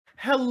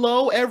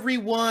Hello,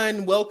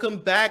 everyone. Welcome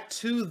back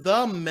to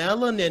the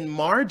Melanin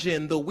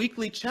Margin, the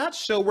weekly chat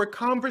show where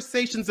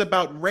conversations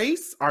about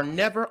race are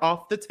never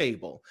off the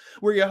table.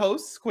 We're your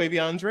hosts,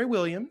 Quaviandre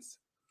Williams.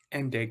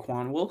 And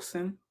Daquan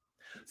Wilson.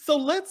 So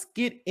let's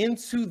get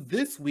into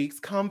this week's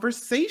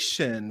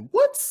conversation.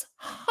 What's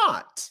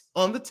hot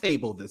on the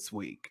table this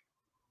week?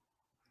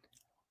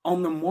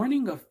 On the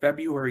morning of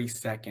February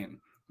 2nd,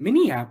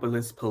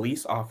 Minneapolis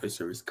police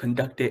officers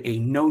conducted a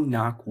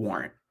no-knock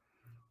warrant.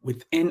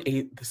 Within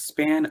the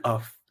span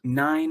of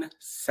 9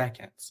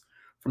 seconds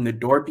from the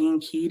door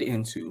being keyed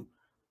into,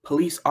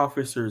 police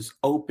officers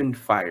opened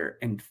fire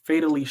and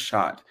fatally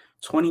shot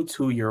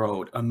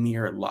 22-year-old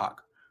Amir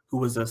Locke, who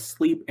was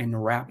asleep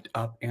and wrapped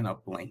up in a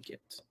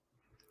blanket.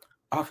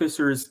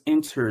 Officers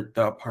entered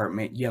the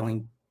apartment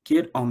yelling,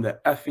 "Get on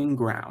the effing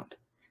ground,"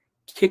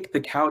 kicked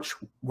the couch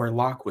where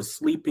Locke was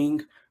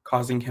sleeping,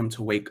 causing him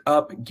to wake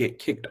up, get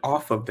kicked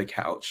off of the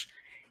couch,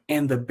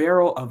 and the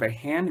barrel of a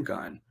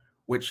handgun,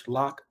 which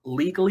Locke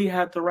legally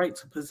had the right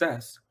to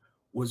possess,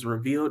 was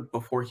revealed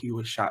before he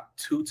was shot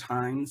 2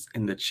 times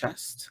in the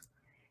chest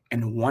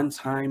and 1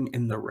 time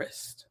in the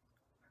wrist.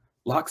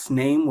 Locke's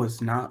name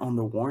was not on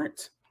the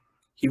warrant.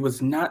 He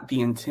was not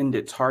the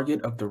intended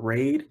target of the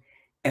raid,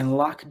 and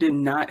Locke did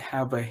not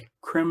have a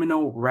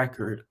criminal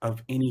record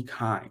of any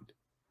kind.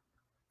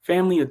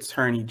 Family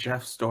attorney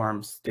Jeff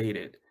Storm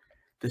stated,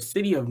 "The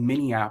city of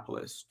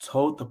Minneapolis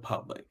told the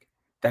public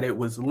that it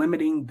was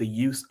limiting the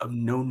use of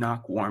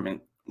no-knock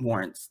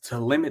warrants to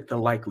limit the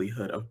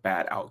likelihood of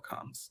bad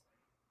outcomes."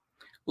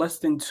 Less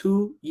than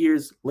 2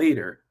 years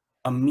later,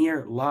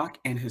 Amir Locke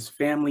and his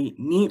family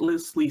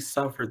needlessly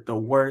suffered the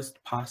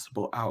worst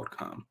possible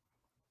outcome.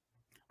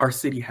 Our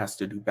city has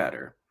to do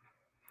better.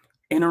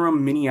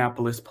 Interim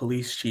Minneapolis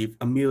Police Chief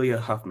Amelia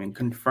Huffman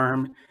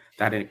confirmed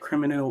that a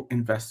criminal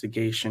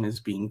investigation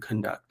is being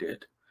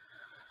conducted.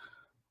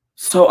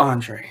 So,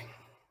 Andre,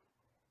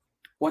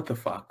 what the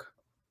fuck?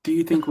 Do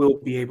you think we'll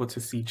be able to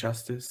see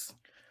justice?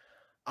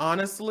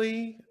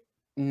 Honestly,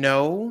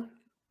 no,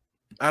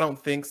 I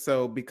don't think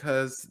so,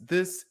 because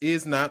this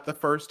is not the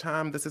first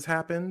time this has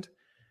happened,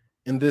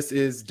 and this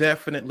is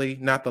definitely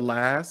not the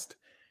last.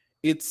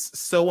 It's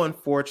so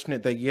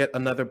unfortunate that yet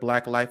another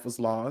Black life was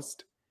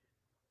lost.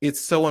 It's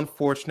so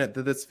unfortunate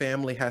that this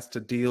family has to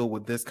deal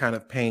with this kind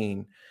of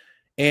pain.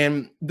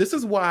 And this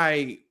is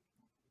why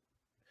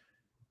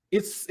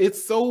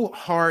it's so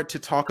hard to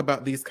talk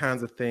about these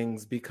kinds of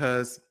things,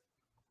 because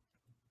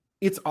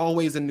it's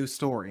always a new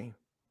story.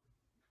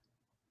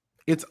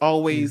 It's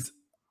always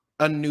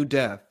a new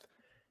death.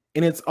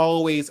 And it's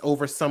always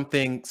over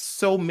something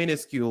so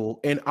minuscule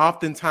and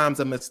oftentimes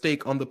a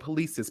mistake on the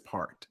police's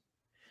part.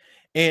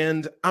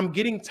 And I'm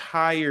getting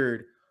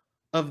tired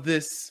of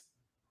this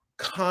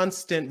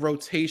constant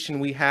rotation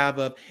we have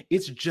of,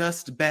 it's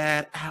just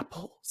bad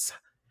apples.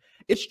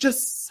 It's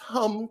just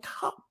some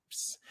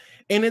cops.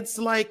 And it's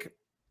like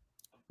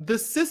the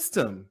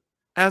system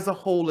as a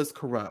whole is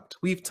corrupt.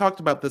 We've talked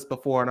about this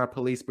before in our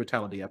police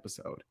brutality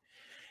episode.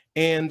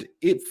 And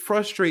it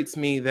frustrates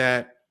me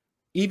that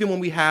even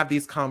when we have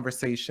these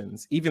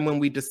conversations, even when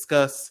we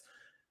discuss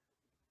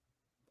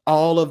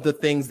all of the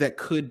things that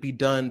could be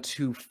done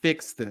to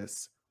fix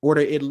this, or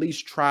to at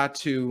least try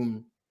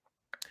to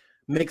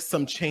make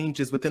some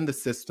changes within the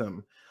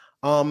system,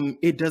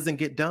 it doesn't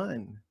get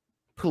done.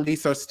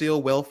 Police are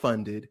still well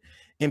funded,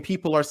 and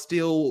people are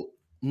still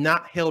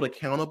not held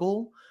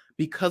accountable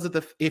because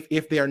of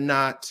if they're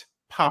not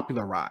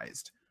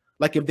popularized.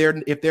 Like if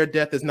their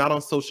death is not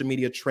on social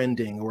media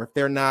trending, or if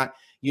they're not,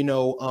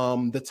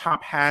 the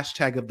top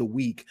hashtag of the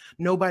week,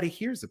 nobody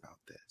hears about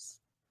this.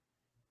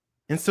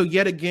 And so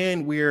yet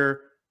again,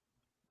 we're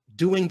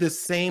doing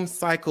this same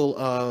cycle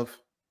of,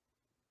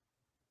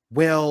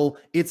 well,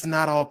 it's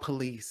not all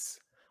police.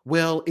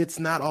 Well, it's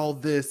not all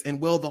this. And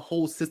well, the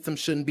whole system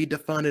shouldn't be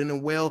defunded.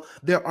 And well,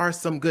 there are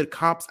some good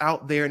cops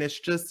out there. And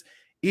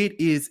it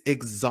is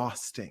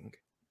exhausting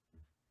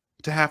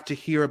to have to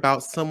hear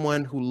about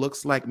someone who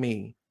looks like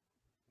me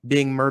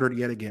being murdered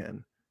yet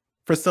again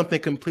for something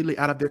completely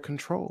out of their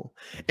control.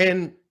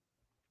 And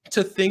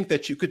to think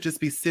that you could just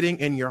be sitting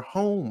in your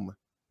home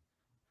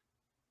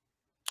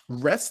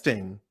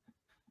resting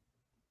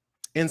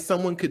and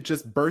someone could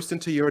just burst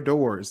into your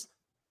doors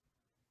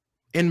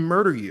and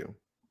murder you.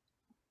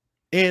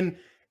 And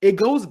it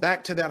goes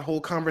back to that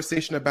whole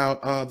conversation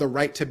about the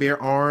right to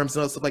bear arms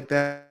and stuff like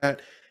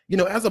that.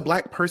 As a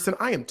Black person,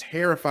 I am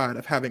terrified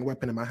of having a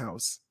weapon in my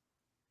house.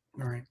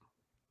 Right.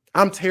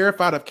 I'm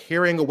terrified of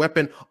carrying a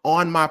weapon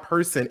on my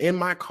person, in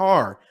my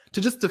car, to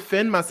just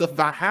defend myself if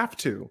I have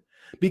to,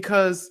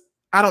 because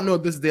I don't know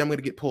if this is the day I'm going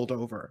to get pulled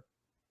over.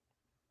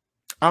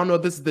 I don't know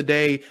if this is the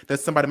day that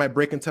somebody might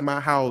break into my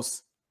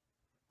house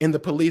and the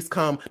police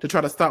come to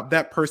try to stop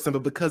that person,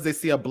 but because they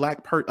see a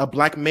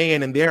black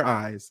man in their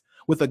eyes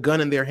with a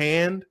gun in their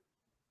hand,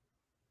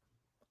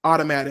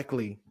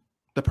 automatically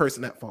the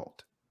person at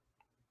fault.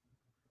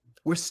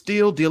 We're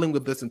still dealing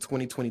with this in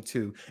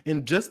 2022.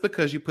 And just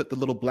because you put the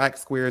little black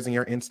squares in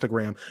your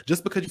Instagram,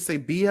 just because you say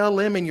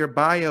BLM in your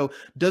bio,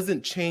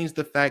 doesn't change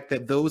the fact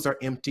that those are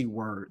empty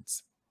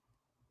words.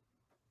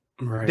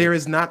 Right. There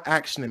is not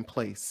action in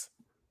place.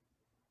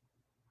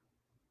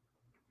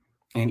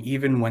 And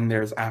even when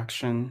there's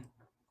action,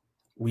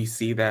 we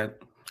see that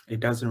it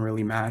doesn't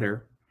really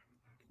matter.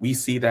 We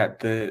see that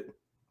the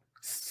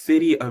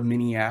city of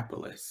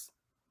Minneapolis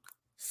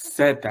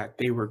said that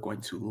they were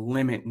going to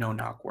limit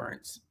no-knock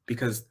warrants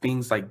because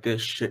things like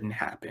this shouldn't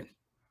happen.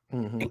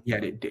 Mm-hmm. And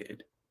yet it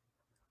did.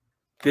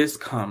 This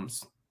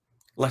comes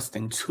less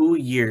than 2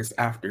 years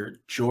after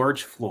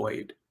George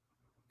Floyd,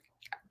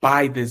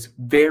 by this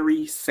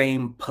very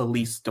same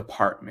police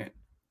department,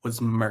 was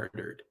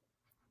murdered.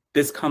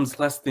 This comes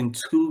less than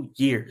 2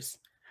 years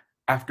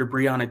after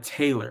Breonna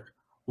Taylor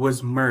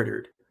was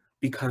murdered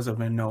because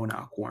of a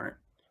no-knock warrant.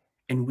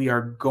 And we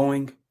are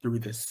going through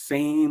the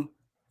same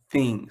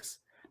things,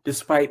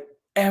 despite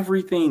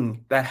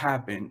everything that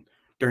happened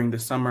during the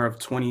summer of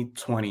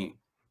 2020,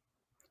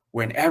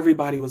 when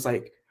everybody was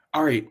like,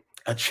 all right,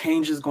 a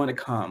change is going to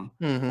come.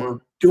 Mm-hmm. We're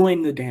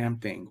doing the damn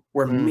thing.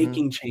 We're Mm-hmm.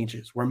 making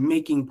changes. We're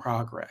making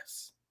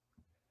progress.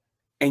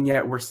 And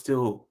yet we're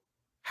still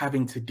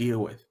having to deal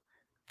with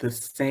the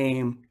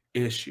same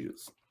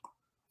issues.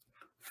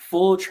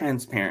 Full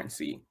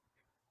transparency,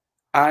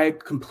 I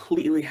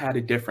completely had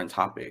a different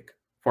topic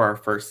for our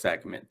first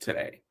segment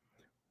today,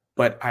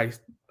 but I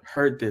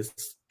heard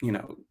this,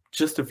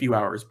 just a few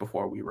hours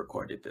before we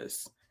recorded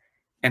this,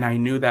 and I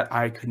knew that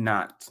I could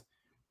not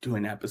do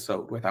an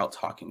episode without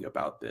talking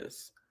about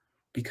this,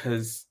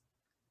 because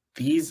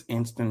these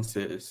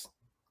instances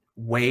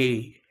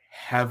weigh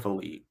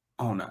heavily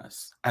on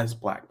us as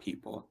Black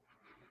people.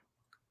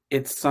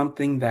 It's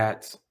something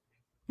that,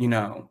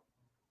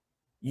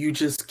 you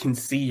just can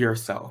see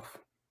yourself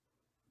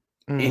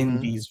in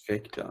these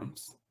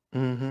victims.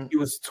 Mm-hmm. He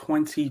was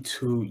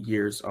 22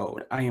 years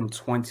old. I am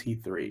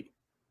 23.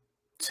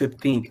 To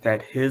think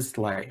that his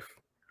life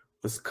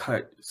was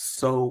cut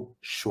so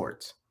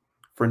short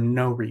for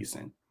no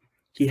reason.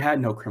 He had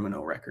no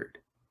criminal record.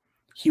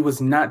 He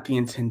was not the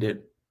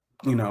intended,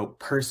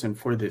 person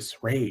for this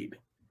raid.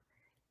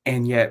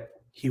 And yet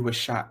he was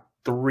shot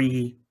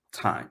 3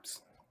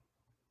 times.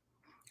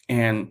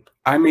 And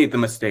I made the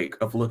mistake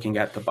of looking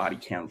at the body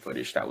cam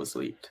footage that was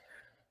leaked.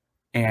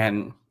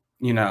 And,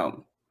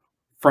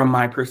 from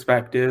my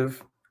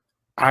perspective,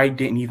 I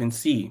didn't even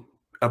see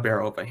a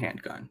barrel of a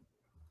handgun,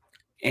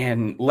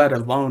 and let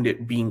alone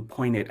it being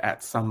pointed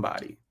at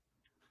somebody.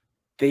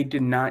 They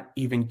did not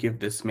even give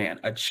this man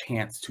a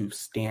chance to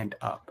stand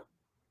up.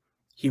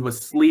 He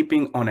was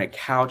sleeping on a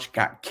couch,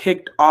 got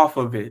kicked off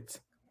of it,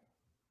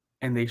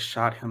 and they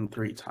shot him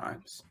 3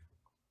 times.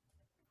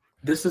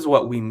 This is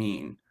what we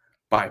mean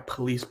by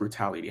police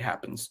brutality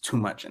happens too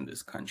much in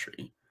this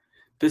country.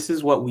 This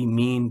is what we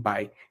mean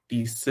by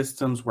these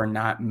systems were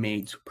not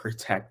made to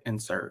protect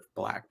and serve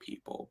Black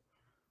people,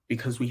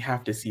 because we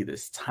have to see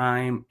this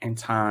time and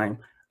time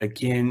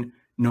again,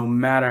 no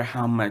matter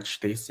how much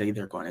they say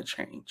they're going to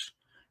change,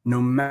 no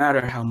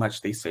matter how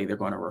much they say they're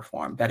going to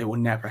reform, that it will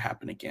never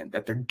happen again,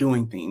 that they're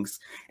doing things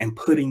and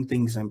putting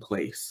things in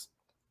place.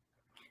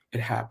 It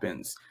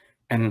happens.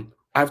 And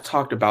I've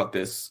talked about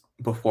this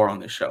before on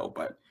the show,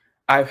 but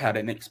I've had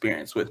an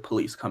experience with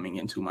police coming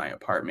into my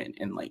apartment,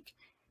 and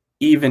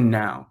even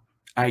now,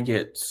 I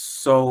get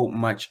so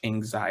much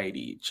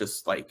anxiety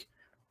just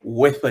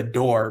with the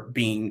door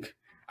being,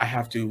 I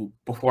have to,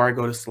 before I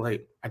go to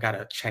sleep, I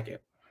gotta check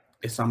it.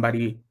 Is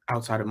somebody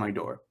outside of my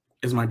door?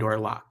 Is my door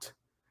locked?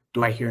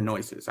 Do I hear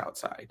noises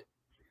outside?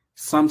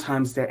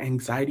 Sometimes that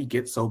anxiety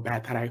gets so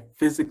bad that I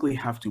physically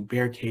have to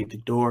barricade the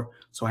door,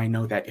 so I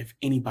know that if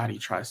anybody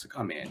tries to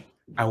come in,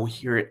 I will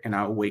hear it and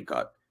I'll wake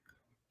up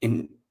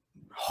and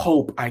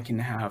hope I can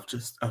have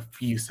just a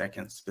few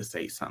seconds to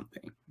say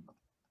something.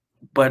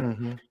 But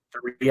the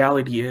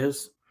reality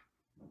is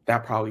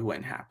that probably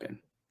wouldn't happen.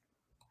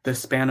 The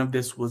span of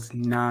this was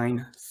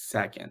 9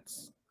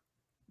 seconds.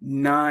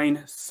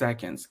 9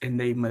 seconds. And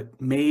they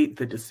made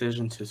the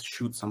decision to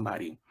shoot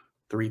somebody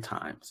 3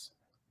 times.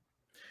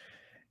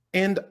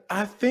 And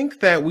I think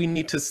that we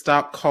need to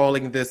stop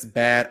calling this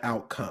bad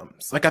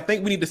outcomes. I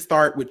think we need to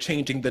start with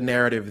changing the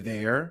narrative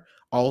there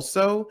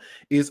also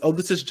is, oh,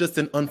 this is just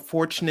an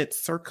unfortunate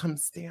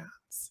circumstance.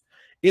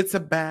 It's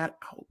a bad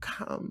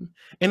outcome.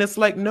 And it's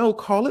no,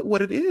 call it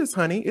what it is,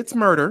 honey. It's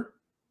murder.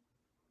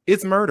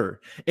 It's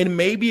murder. And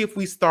maybe if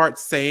we start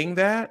saying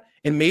that,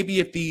 and maybe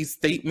if these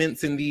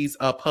statements in these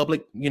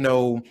public,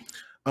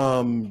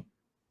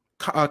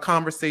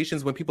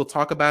 conversations, when people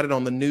talk about it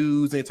on the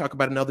news and they talk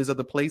about it in all these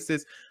other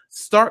places,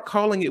 start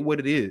calling it what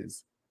it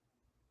is.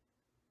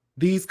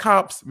 These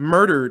cops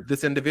murdered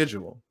this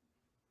individual.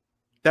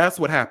 That's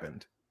what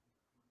happened.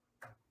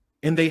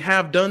 And they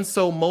have done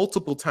so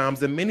multiple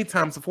times and many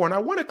times before. And I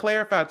want to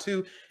clarify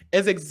too,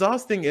 as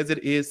exhausting as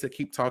it is to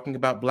keep talking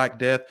about Black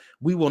death,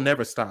 we will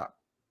never stop.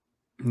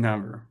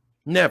 Never.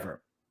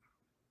 Never.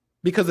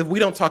 Because if we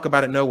don't talk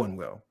about it, no one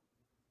will.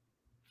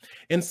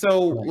 And so,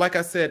 like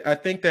I said, I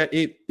think that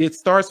it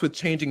starts with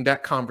changing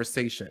that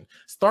conversation.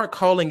 Start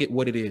calling it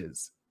what it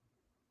is.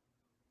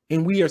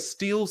 And we are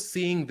still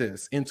seeing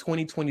this in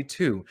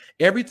 2022.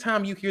 Every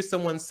time you hear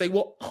someone say,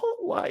 well, all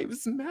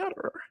lives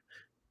matter.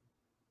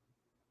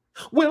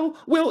 Well,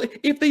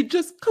 if they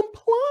just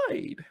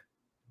complied.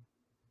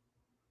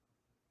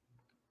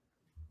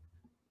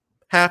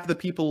 Half the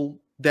people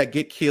that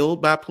get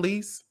killed by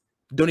police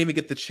don't even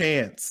get the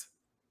chance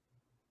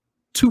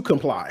to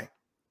comply.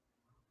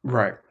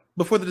 Right.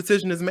 Before the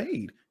decision is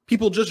made.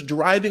 People just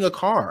driving a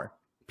car.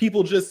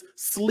 People just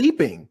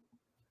sleeping.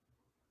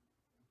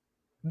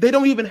 They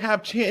don't even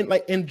have chance.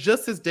 Like, and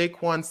just as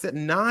Daquan said,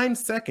 9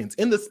 seconds,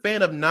 in the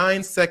span of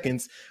 9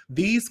 seconds,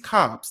 these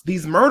cops,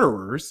 these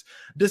murderers,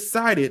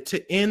 decided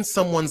to end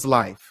someone's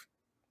life.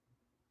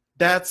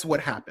 That's what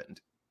happened.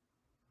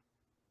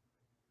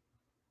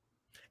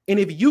 And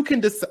if you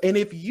can and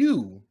if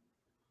you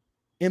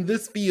in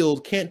this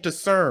field can't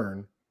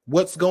discern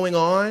what's going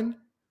on,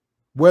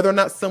 whether or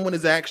not someone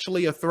is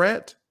actually a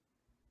threat,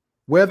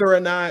 whether or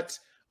not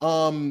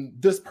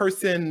this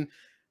person,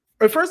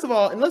 or first of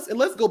all, and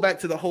let's go back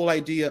to the whole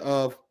idea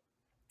of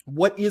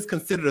what is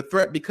considered a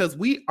threat, because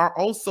we are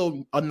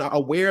also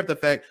aware of the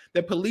fact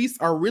that police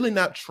are really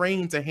not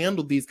trained to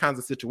handle these kinds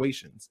of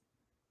situations.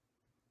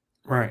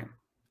 Right.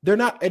 They're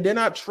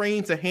not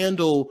trained to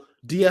handle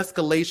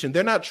de-escalation.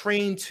 They're not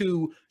trained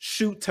to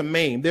shoot to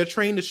maim. They're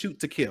trained to shoot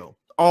to kill,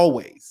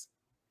 always.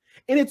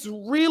 And it's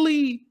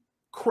really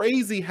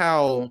crazy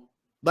how,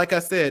 like I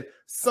said,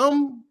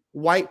 some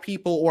white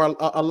people, or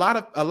a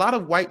lot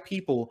of white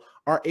people,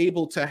 are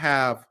able to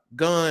have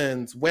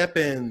guns,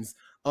 weapons,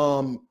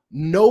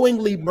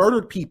 knowingly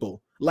murdered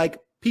people, like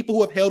people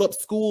who have held up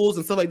schools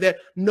and stuff like that,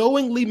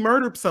 knowingly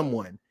murdered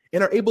someone,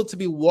 and are able to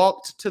be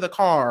walked to the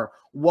car,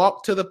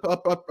 walked to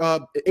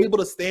the able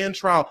to stand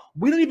trial.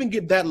 We don't even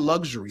get that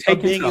luxury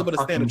of being able to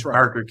stand a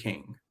trial. Burger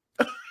King.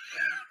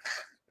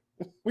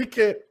 We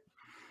can't.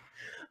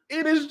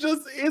 It is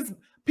just, it's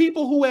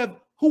people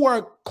who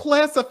are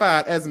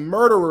classified as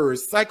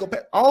murderers,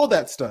 psychopaths, all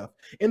that stuff,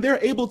 and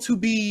they're able to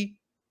be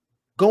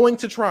going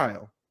to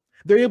trial.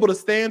 They're able to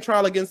stand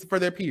trial for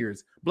their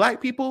peers. Black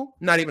people,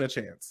 not even a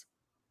chance.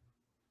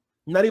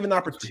 Not even an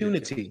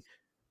opportunity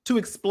to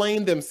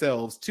explain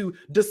themselves, to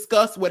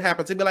discuss what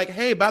happened, to be like,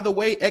 hey, by the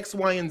way, X,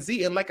 Y, and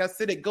Z. And like I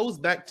said, it goes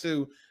back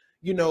to,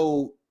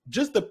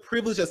 just the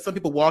privilege that some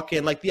people walk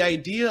in, like the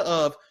idea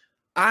of,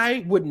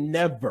 I would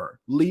never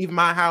leave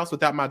my house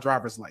without my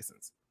driver's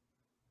license.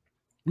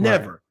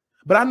 Never. Right.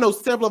 But I know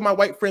several of my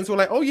white friends who are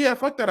like, oh yeah,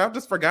 fuck that, I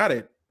just forgot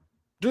it.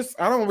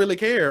 I don't really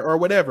care, or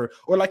whatever.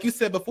 Or like you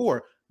said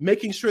before,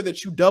 making sure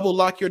that you double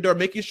lock your door,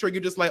 making sure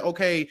you're just like,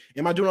 okay,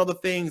 am I doing all the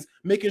things?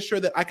 Making sure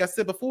that, like I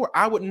said before,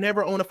 I would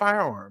never own a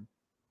firearm.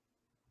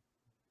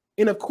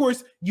 And of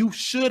course, you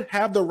should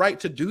have the right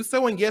to do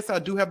so. And yes, I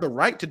do have the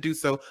right to do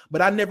so,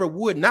 but I never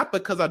would, not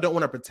because I don't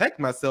want to protect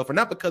myself, or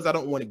not because I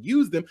don't want to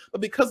use them,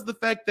 but because of the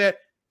fact that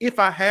if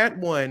I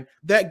had one,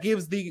 that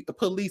gives the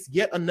police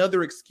yet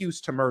another excuse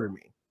to murder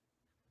me.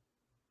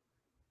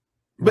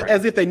 But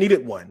as if they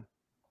needed one.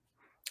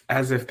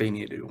 As if they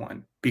needed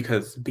one,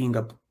 because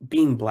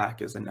being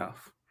Black is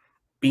enough.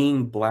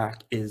 Being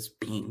Black is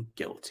being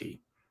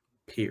guilty,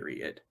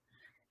 period.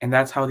 And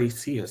that's how they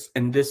see us.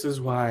 And this is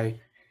why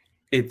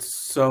it's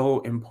so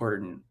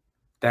important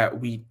that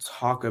we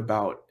talk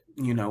about,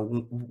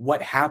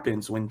 what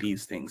happens when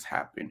these things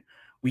happen.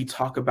 We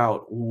talk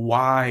about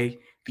why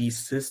these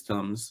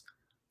systems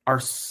are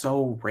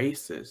so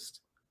racist,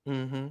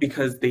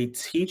 because they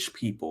teach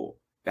people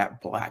that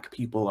Black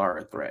people are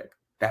a threat,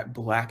 that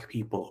Black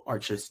people are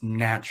just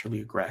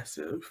naturally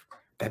aggressive,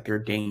 that they're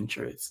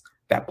dangerous,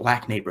 that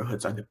Black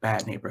neighborhoods are the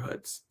bad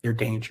neighborhoods. They're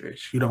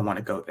dangerous. You don't want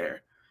to go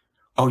there.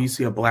 Oh, you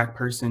see a Black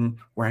person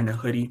wearing a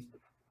hoodie?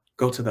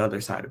 Go to the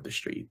other side of the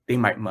street. They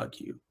might mug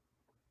you.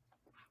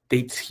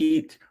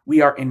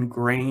 We are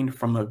ingrained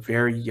from a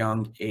very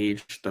young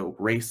age the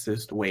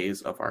racist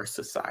ways of our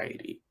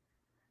society.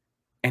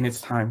 And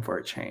it's time for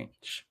a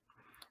change.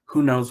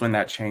 Who knows when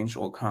that change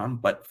will come?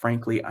 But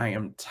frankly, I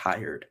am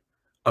tired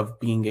of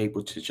being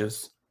able to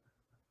just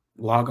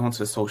log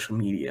onto social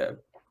media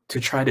to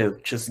try to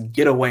just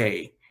get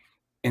away,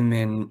 and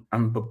then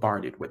I'm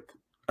bombarded with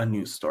a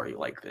news story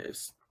like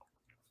this.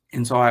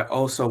 And so I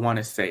also want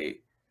to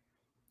say,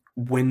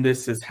 when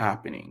this is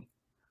happening,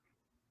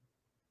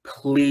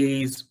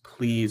 please,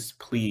 please,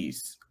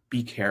 please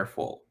be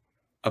careful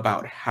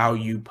about how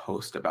you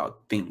post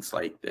about things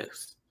like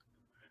this,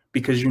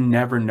 because you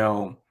never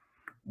know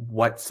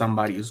what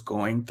somebody is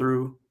going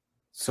through.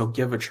 So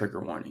give a trigger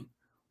warning.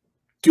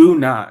 Do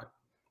not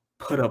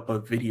put up a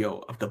video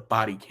of the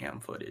body cam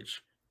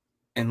footage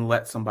and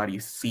let somebody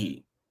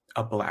see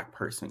a Black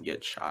person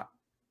get shot.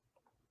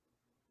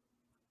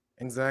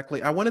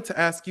 Exactly. I wanted to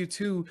ask you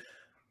too,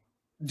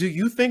 do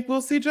you think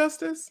we'll see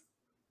justice?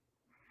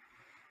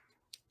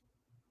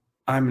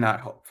 I'm not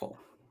hopeful.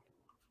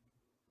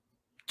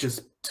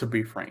 Just to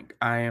be frank,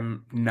 I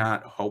am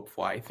not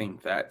hopeful. I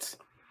think that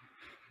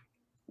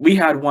we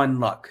had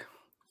luck.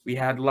 We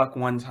had luck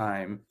one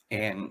time,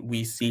 and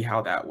we see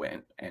how that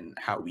went and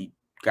how we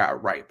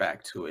got right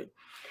back to it.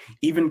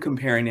 Even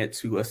comparing it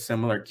to a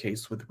similar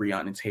case with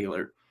Breonna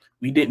Taylor,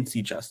 we didn't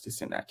see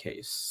justice in that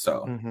case.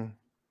 So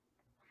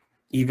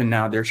even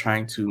now they're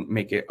trying to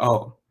make it,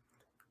 oh,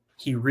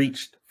 he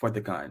reached for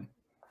the gun.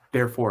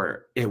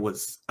 therefore it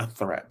was a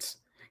threat.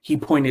 He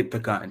pointed the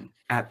gun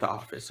at the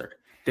officer,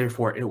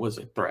 therefore it was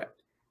a threat.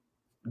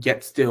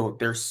 Yet still,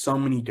 there's so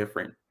many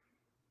different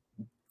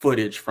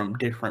footage from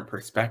different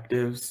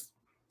perspectives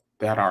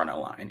that aren't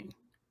aligning.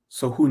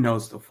 So who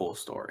knows the full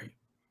story?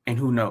 And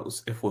who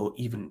knows if we'll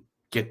even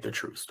get the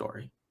true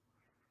story?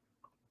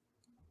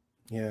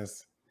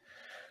 Yes.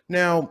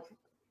 Now,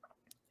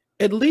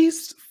 at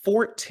least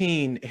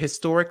 14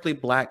 historically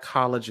Black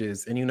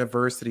colleges and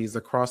universities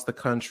across the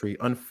country,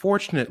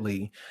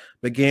 unfortunately,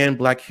 began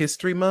Black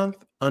History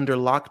Month under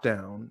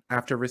lockdown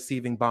after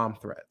receiving bomb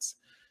threats.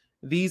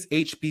 These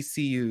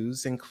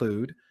HBCUs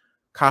include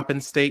Coppin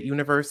State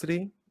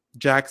University,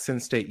 Jackson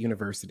State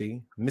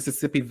University,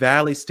 Mississippi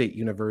Valley State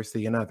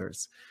University, and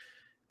others.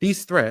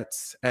 These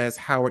threats, as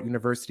Howard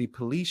University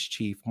Police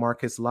Chief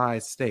Marcus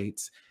Lies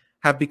states,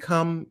 have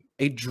become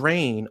a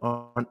drain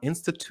on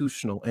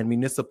institutional and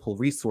municipal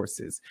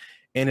resources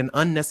and an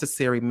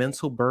unnecessary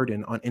mental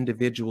burden on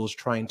individuals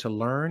trying to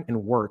learn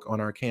and work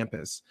on our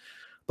campus.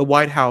 The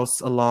White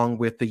House, along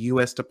with the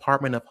U.S.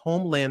 Department of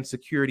Homeland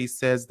Security,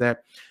 says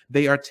that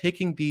they are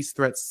taking these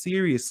threats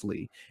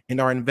seriously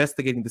and are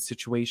investigating the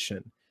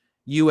situation.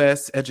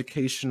 U.S.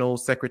 Educational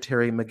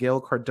Secretary Miguel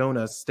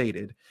Cardona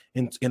stated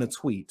in a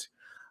tweet,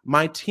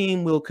 "My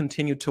team will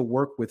continue to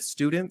work with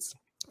students,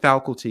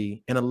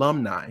 faculty, and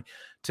alumni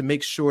to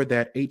make sure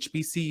that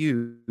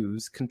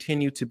HBCUs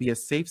continue to be a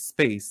safe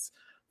space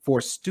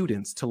for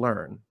students to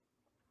learn."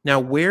 Now,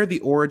 where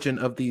the origin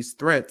of these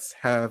threats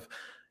have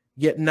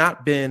yet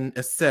not been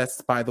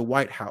assessed by the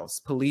White House,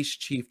 Police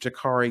Chief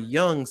Jakari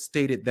Young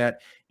stated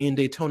that in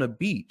Daytona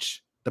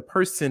Beach, the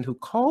person who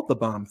called the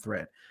bomb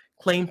threat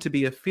claimed to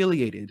be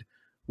affiliated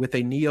with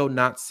a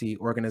neo-Nazi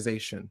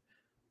organization.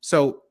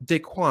 So,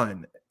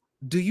 Daquan,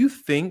 do you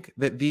think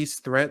that these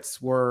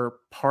threats were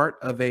part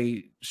of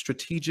a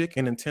strategic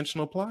and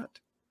intentional plot?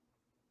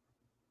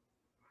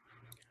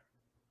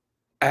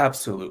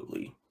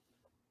 Absolutely.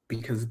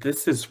 Because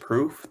this is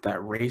proof that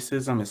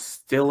racism is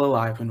still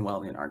alive and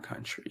well in our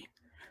country.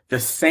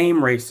 The same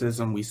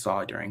racism we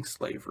saw during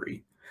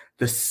slavery,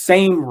 the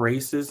same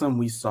racism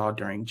we saw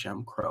during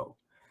Jim Crow,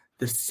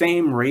 the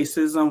same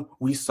racism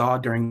we saw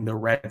during the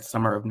Red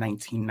Summer of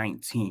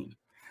 1919,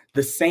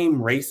 the same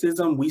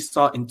racism we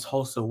saw in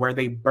Tulsa where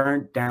they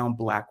burned down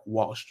Black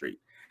Wall Street,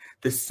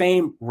 the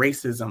same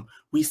racism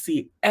we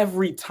see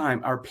every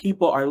time our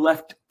people are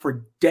left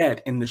for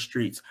dead in the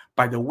streets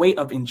by the weight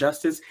of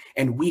injustice,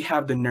 and we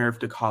have the nerve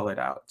to call it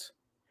out.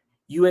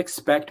 You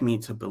expect me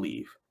to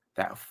believe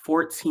that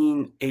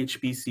 14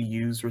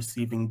 HBCUs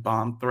receiving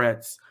bomb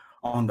threats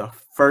on the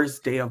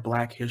first day of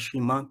Black History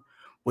Month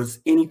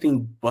was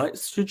anything but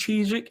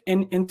strategic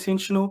and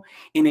intentional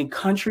in a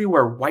country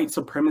where white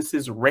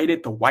supremacists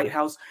raided the White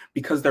House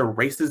because their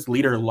racist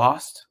leader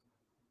lost?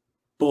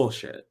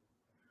 Bullshit.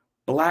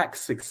 Black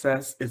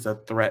success is a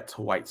threat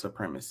to white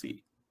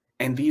supremacy,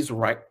 and these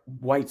white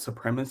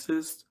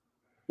supremacists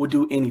will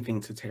do anything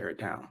to tear it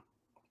down.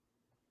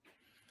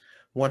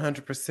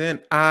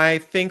 100%. I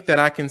think that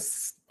I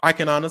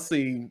can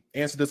honestly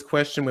answer this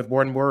question with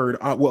one word.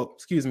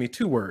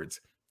 Two words.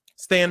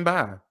 Stand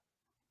by.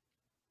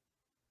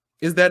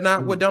 Is that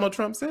not what Donald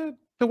Trump said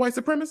to white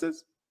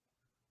supremacists?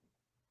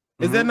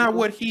 Is that not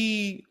what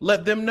he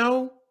let them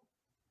know?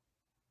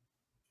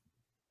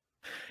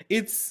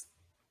 It's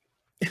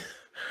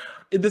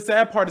the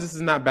sad part is this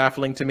is not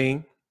baffling to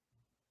me.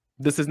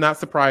 This is not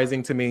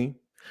surprising to me.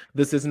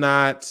 This is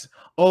not,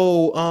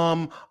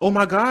 oh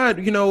my God,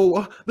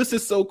 this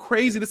is so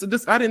crazy.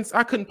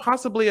 I couldn't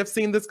possibly have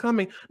seen this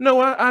coming.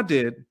 No, I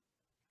did.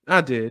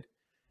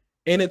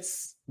 And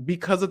it's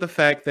because of the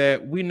fact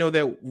that we know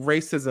that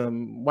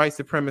racism, white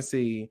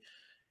supremacy,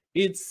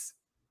 it's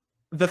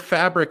the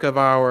fabric of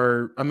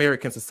our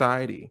American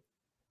society,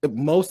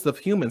 most of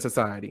human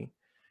society.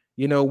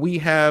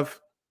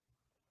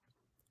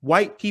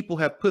 White people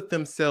have put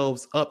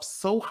themselves up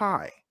so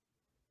high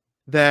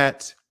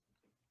that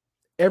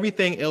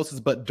everything else is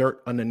but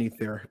dirt underneath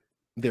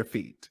their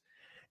feet.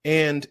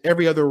 And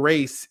every other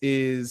race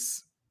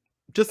is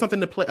just something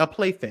to play, a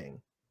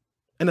plaything,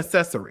 an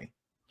accessory.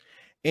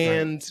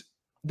 And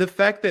the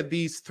fact that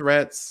these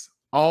threats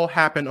all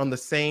happen on the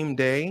same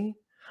day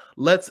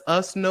lets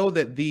us know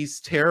that these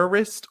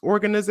terrorist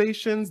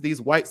organizations, these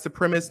white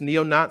supremacist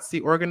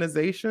neo-Nazi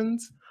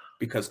organizations,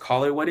 because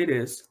call it what it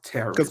is,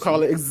 terrorism. Because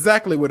call it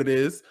exactly what it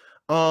is,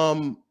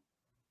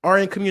 are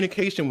in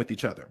communication with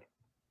each other.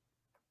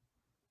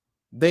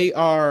 They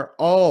are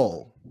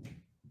all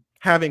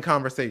having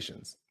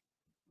conversations.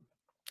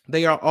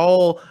 They are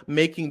all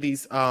making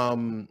these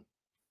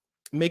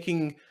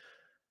making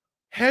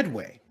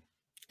headway,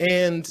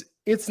 and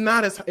it's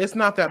not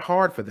that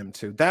hard for them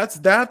to.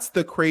 That's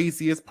the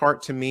craziest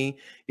part to me,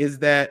 is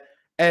that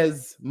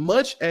as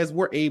much as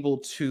we're able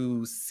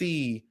to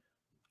see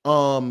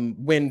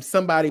when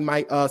somebody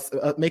might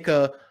make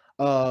a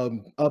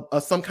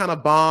some kind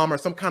of bomb or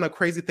some kind of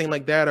crazy thing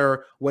like that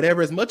or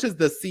whatever, as much as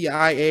the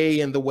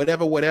CIA and the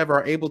whatever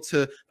are able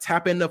to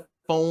tap into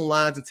phone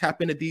lines and tap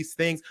into these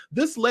things,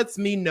 this lets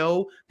me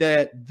know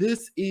that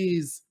this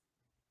is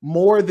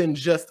more than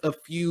just a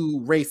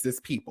few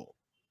racist people.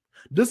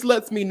 This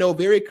lets me know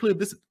very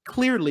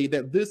clearly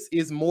that this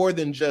is more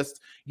than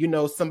just,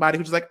 somebody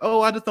who's like,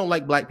 oh, I just don't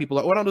like black people,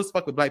 or I don't just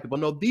fuck with black people.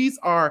 No, these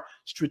are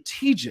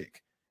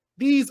strategic.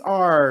 These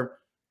are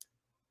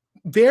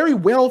very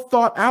well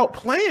thought out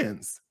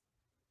plans.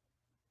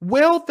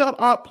 Well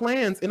thought out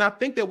plans. And I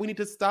think that we need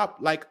to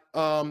stop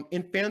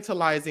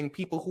infantilizing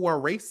people who are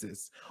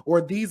racist,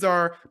 or these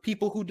are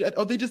people who,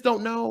 they just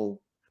don't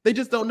know. They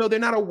just don't know. They're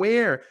not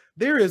aware.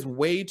 There is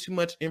way too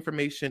much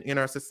information in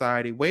our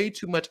society, way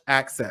too much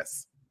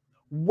access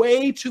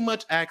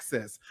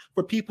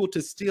for people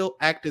to still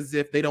act as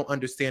if they don't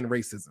understand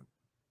racism.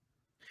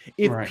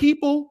 If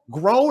people,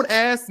 grown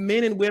ass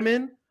men and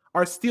women,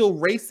 are still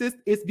racist,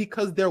 it's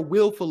because they're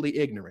willfully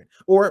ignorant.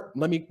 Or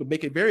let me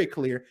make it very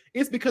clear,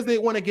 it's because they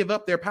want to give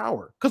up their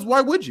power. Because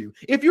why would you?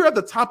 If you're at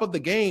the top of the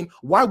game,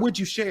 why would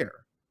you share?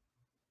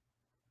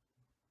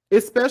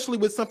 Especially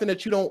with something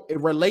that you don't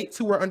relate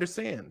to or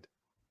understand.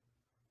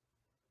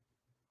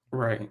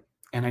 Right.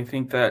 And I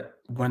think that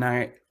when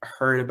I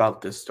heard about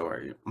this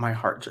story, my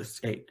heart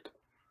just ached.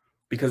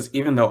 Because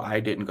even though I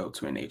didn't go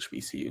to an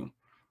HBCU,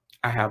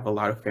 I have a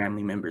lot of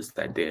family members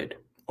that did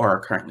or are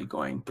currently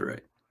going through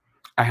it.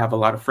 I have a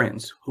lot of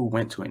friends who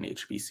went to an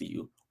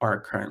HBCU or are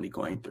currently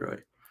going through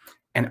it.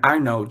 And I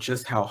know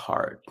just how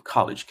hard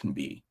college can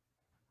be.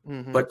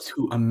 Mm-hmm. But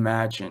to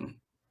imagine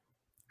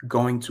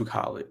going to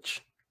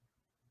college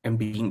and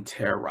being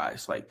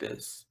terrorized like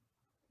this,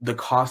 the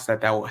cost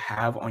that will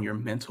have on your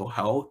mental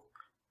health,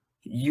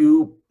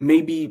 you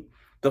may be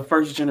the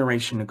first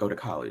generation to go to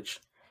college.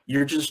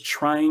 You're just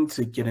trying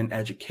to get an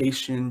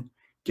education,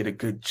 get a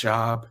good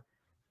job,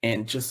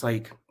 and just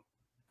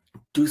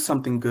do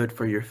something good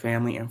for your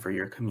family and for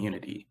your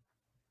community.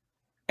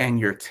 And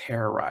you're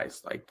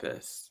terrorized like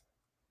this.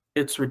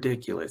 It's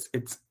ridiculous.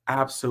 It's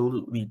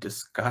absolutely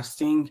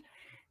disgusting.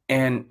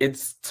 And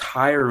it's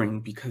tiring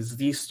because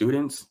these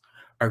students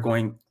are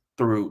going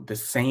through the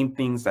same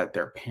things that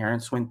their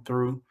parents went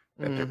through,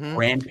 that their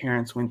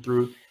grandparents went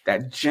through,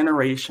 that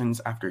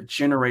generations after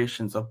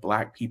generations of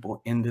Black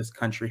people in this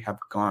country have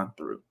gone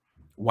through: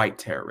 white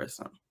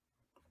terrorism.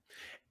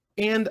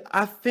 And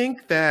I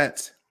think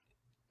that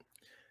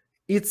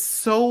it's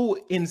so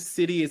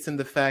insidious in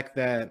the fact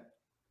that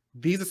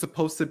these are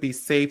supposed to be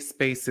safe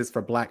spaces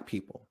for Black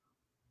people.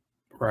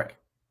 Right.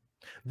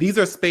 These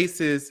are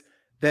spaces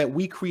that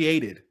we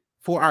created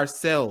for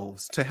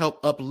ourselves to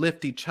help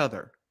uplift each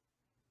other.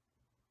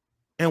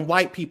 And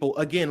white people,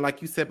 again,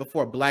 like you said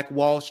before, Black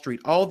Wall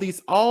Street, all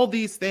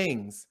these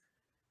things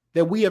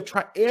that we have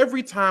tried.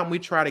 Every time we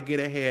try to get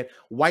ahead,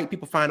 white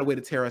people find a way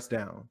to tear us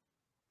down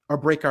or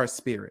break our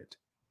spirit.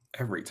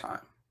 Every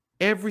time.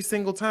 Every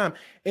single time.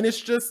 And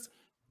it's just,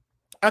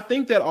 I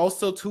think that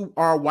also to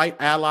our white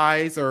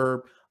allies,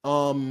 or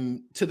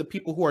to the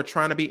people who are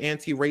trying to be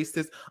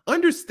anti-racist,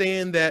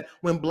 understand that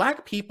when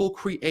Black people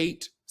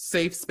create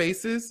safe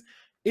spaces,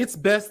 it's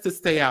best to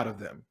stay out of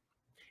them,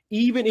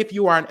 even if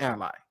you are an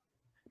ally.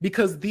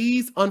 Because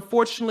these,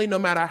 unfortunately, no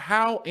matter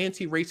how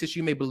anti-racist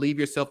you may believe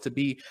yourself to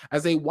be,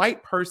 as a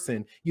white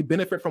person, you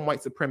benefit from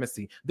white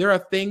supremacy. There are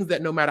things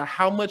that no matter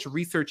how much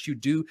research you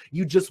do,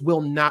 you just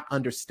will not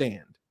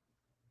understand.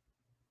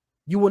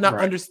 You will not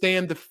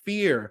understand the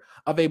fear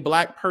of a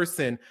Black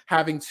person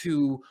having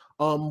to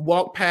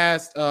walk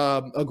past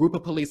a group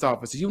of police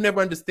officers. You'll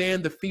never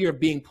understand the fear of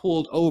being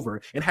pulled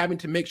over and having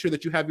to make sure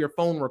that you have your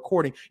phone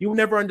recording. You will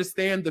never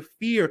understand the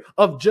fear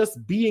of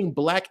just being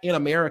Black in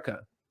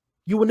America.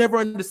 You will never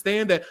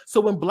understand that.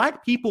 So when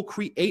Black people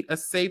create a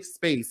safe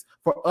space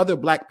for other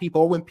Black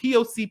people, or when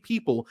POC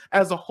people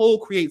as a whole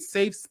create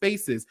safe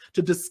spaces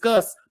to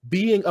discuss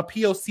being a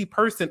POC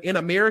person in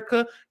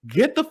America,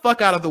 get the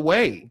fuck out of the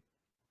way.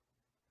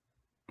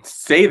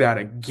 Say that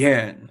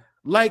again.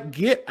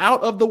 Get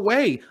out of the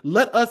way.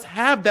 Let us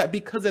have that,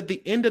 because at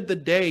the end of the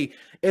day,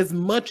 as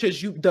much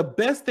as the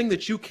best thing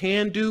that you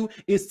can do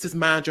is to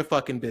mind your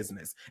fucking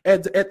business.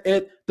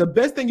 The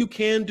best thing you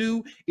can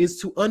do is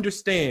to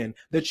understand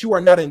that you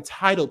are not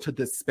entitled to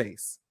this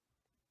space.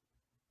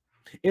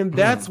 And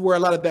that's where a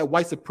lot of that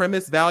white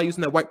supremacist values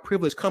and that white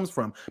privilege comes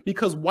from,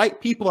 because white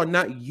people are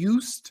not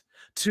used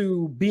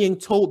to being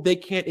told they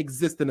can't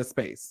exist in a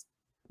space,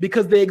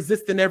 because they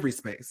exist in every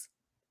space.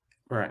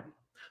 Right.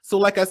 So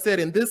like I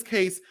said, in this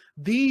case,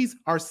 these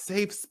are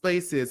safe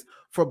spaces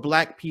for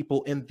Black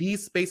people, and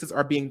these spaces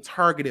are being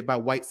targeted by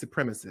white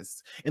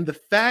supremacists. And the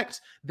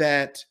fact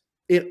that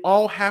it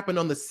all happened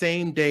on the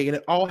same day and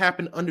it all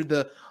happened under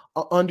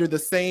the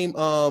same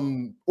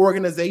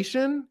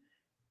organization,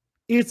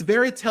 it's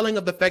very telling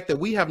of the fact that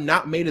we have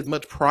not made as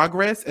much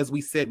progress as we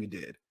said we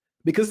did.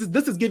 Because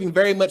this is giving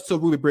very much so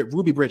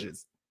Ruby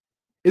Bridges.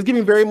 It's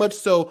giving very much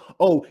so,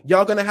 oh,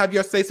 y'all gonna have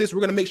your safe space.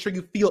 We're gonna make sure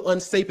you feel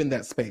unsafe in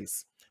that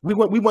space. We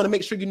want to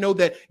make sure you know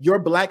that your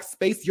Black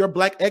space, your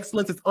Black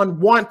excellence is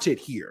unwanted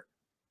here.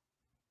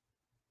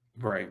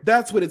 Right.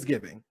 That's what it's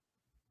giving.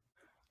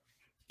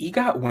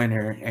 EGOT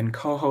winner and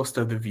co-host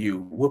of The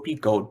View, Whoopi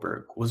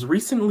Goldberg, was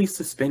recently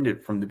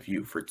suspended from The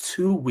View for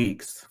 2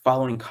 weeks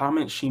following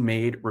comments she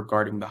made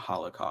regarding the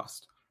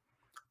Holocaust.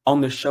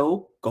 On the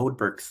show,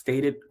 Goldberg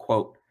stated,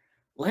 quote,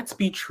 "Let's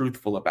be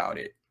truthful about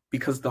it,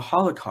 because the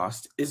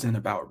Holocaust isn't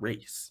about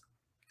race.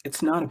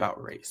 It's not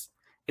about race.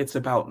 It's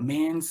about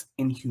man's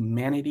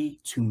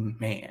inhumanity to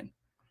man,"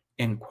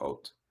 end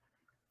quote.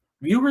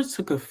 Viewers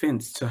took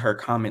offense to her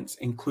comments,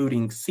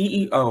 including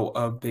CEO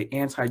of the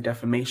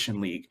Anti-Defamation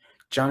League,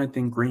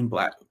 Jonathan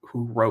Greenblatt,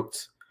 who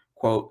wrote,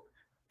 quote,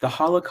 "The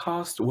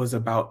Holocaust was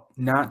about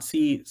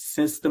Nazi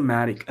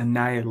systematic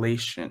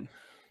annihilation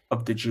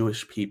of the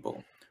Jewish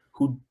people,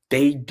 who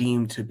they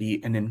deemed to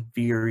be an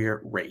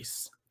inferior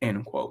race,"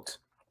 end quote.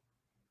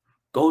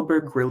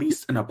 Goldberg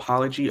released an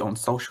apology on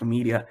social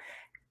media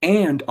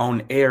and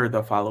on air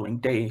the following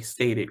day,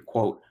 stated,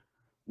 quote,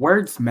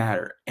 "Words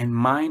matter, and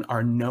mine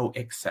are no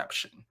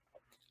exception.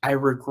 I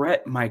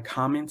regret my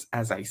comments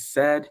as I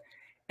said,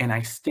 and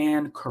I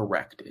stand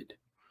corrected.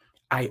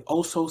 I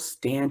also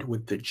stand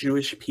with the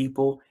Jewish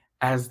people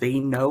as they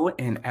know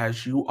and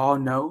as you all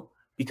know,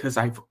 because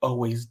I've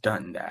always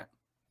done that,"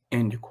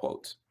 end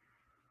quote.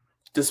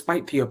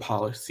 Despite the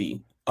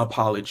apology,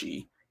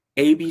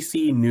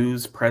 ABC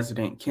News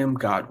President Kim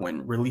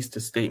Godwin released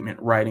a statement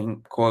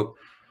writing, quote,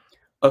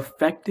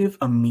 "Effective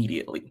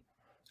immediately,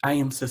 I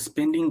am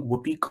suspending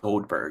Whoopi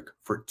Goldberg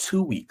for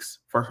 2 weeks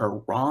for her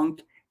wrong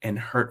and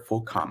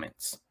hurtful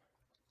comments.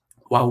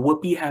 While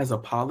Whoopi has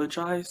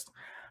apologized,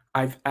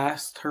 I've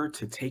asked her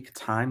to take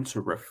time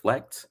to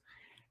reflect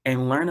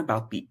and learn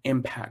about the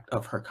impact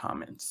of her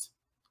comments.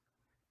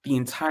 The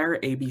entire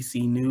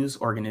ABC News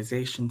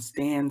organization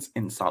stands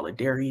in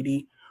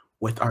solidarity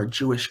with our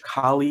Jewish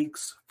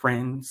colleagues,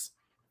 friends,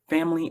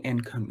 family,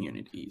 and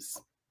communities,"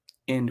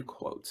 end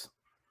quote.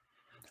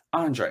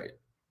 Andre,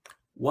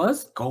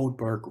 was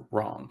Goldberg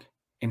wrong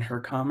in her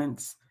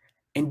comments?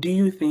 And do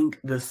you think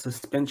the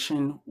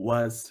suspension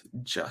was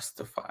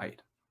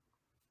justified?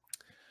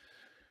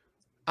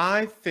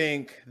 I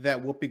think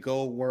that Whoopi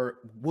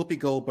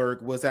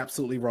Goldberg was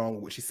absolutely wrong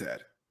with what she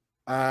said.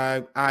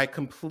 I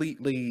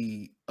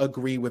completely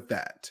agree with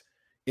that.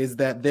 Is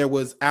that there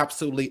was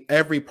absolutely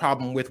every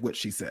problem with what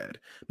she said,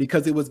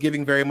 because it was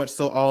giving very much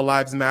so all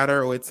lives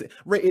matter. Or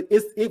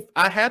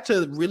I had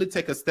to really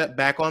take a step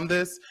back on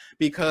this,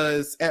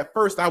 because at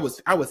first I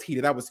was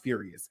heated, I was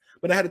furious,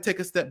 but I had to take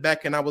a step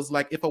back, and I was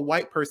like, if a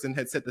white person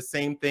had said the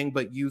same thing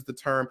but used the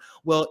term,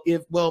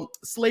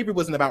 slavery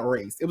wasn't about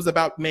race, it was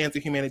about man's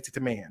humanity to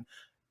man.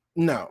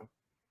 No,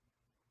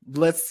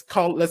 let's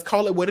call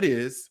it what it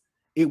is.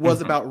 It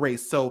was about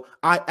race. So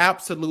I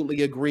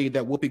absolutely agree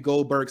that Whoopi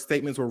Goldberg's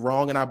statements were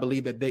wrong, and I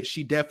believe that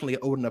she definitely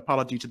owed an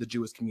apology to the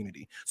Jewish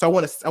community. So I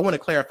want to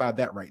clarify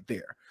that right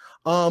there.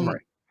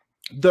 Right.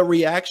 The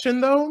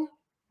reaction, though,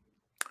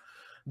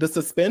 the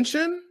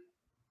suspension,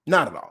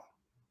 not at all.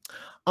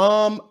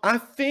 I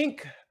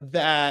think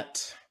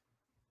that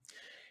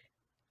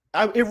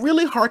it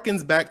really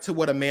harkens back to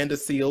what Amanda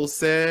Seales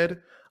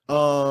said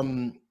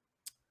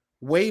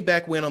way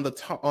back when on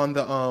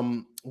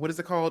the what is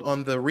it called,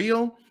 on the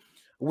reel,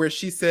 where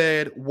she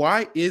said,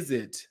 "Why is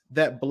it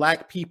that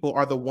Black people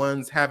are the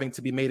ones having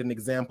to be made an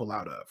example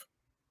out of?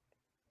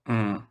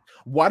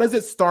 Why does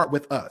it start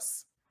with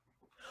us?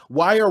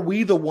 Why are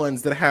we the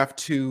ones that have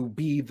to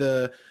be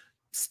the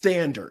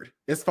standard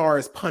as far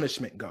as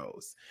punishment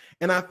goes?"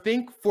 And I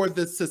think for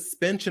the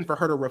suspension, for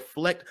her to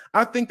reflect,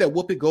 I think that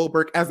Whoopi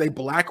Goldberg, as a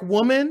Black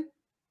woman,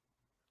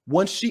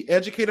 once she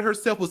educated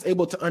herself, was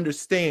able to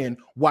understand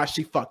why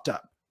she fucked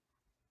up.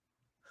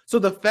 So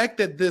the fact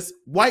that this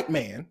white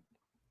man,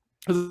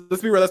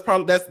 let's be real,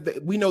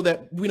 we know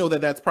that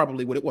that's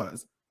probably what it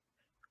was,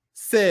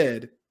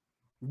 said,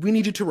 "We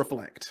need you to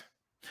reflect.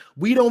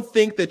 We don't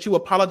think that you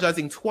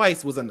apologizing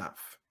twice was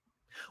enough.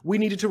 We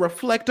needed to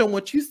reflect on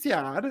what you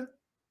said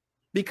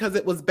because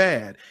it was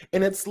bad."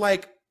 And it's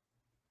like,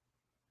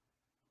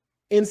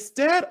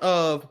 instead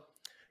of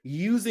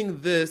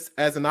using this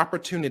as an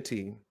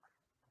opportunity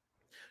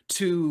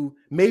to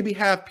maybe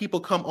have people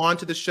come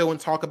onto the show and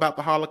talk about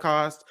the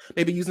Holocaust,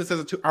 maybe using this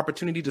as an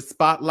opportunity to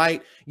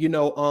spotlight,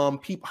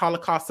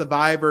 Holocaust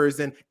survivors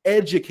and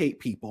educate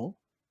people,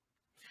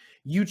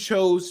 you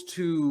chose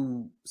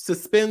to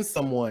suspend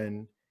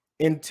someone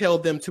and tell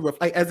them to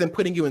reflect, as in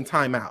putting you in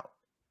timeout.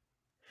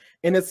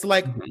 And it's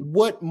like,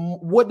 what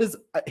does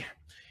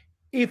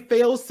it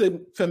fails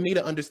for me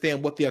to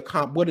understand what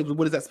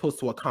is that supposed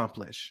to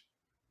accomplish?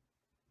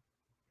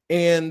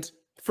 And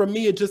for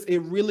me, it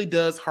really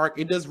does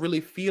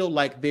really feel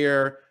like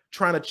they're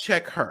trying to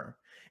check her.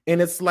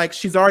 And it's like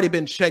she's already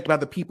been checked by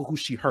the people who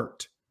she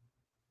hurt.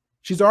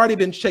 She's already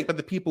been checked by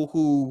the people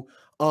who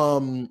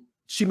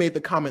she made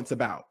the comments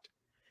about.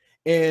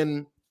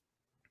 And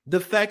the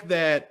fact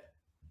that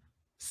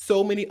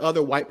so many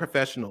other white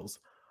professionals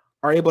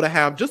are able to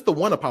have just the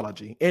one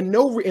apology and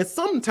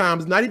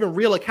sometimes not even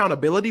real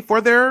accountability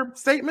for their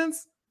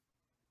statements,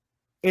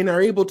 and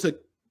are able to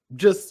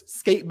just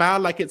skate by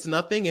like it's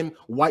nothing, and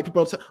white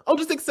people say, "Oh,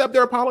 just accept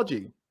their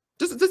apology.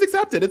 Just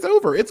accept it. It's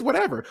over. It's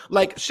whatever."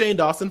 Like Shane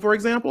Dawson, for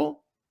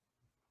example,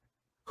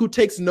 who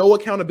takes no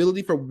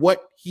accountability for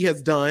what he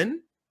has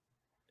done,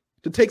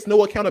 who takes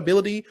no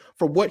accountability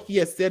for what he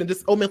has said, and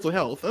just, mental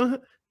health.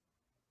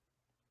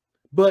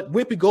 But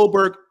Whoopi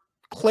Goldberg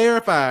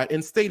clarified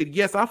and stated,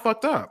 yes, I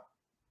fucked up.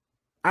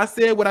 I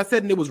said what I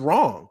said and it was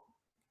wrong.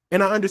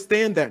 And I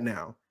understand that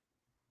now.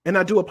 And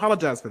I do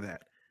apologize for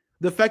that.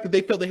 The fact that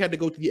they felt they had to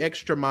go to the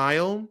extra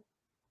mile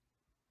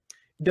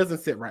doesn't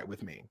sit right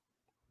with me.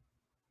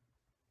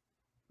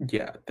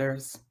 Yeah,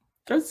 there's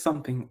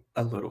something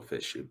a little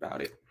fishy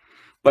about it.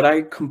 But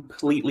I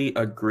completely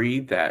agree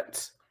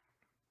that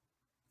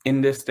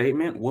in this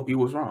statement, Whoopi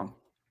was wrong.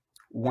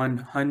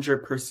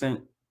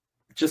 100%,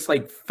 just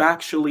like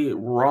factually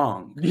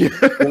wrong. Yeah.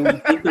 When we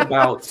think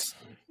about,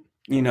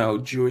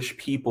 Jewish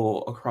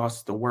people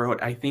across the world,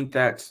 I think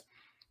that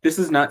this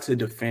is not to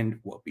defend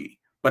Whoopi,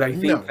 but I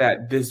think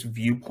that this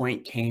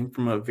viewpoint came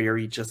from a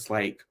very just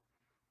like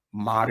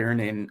modern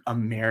and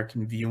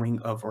American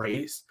viewing of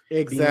race.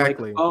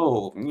 Exactly. Being like,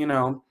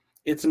 oh,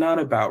 it's not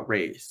about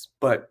race,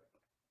 but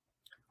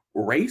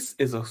race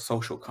is a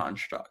social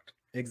construct.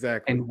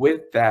 Exactly. And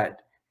with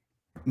that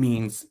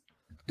means,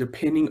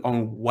 depending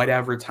on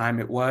whatever time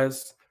it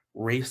was,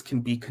 race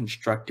can be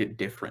constructed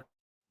different.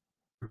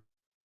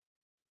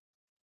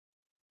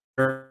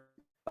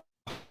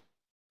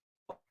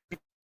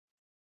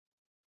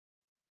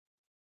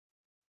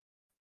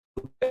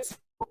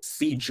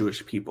 See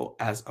Jewish people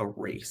as a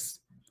race.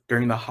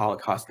 During the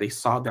Holocaust, they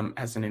saw them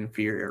as an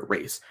inferior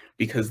race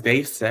because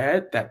they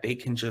said that they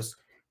can just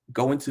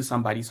go into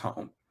somebody's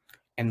home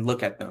and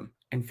look at them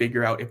and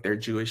figure out if they're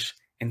Jewish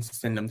and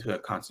send them to a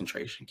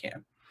concentration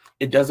camp.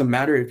 It doesn't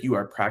matter if you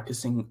are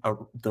practicing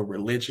the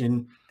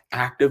religion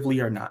actively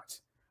or not,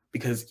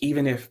 because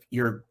even if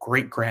your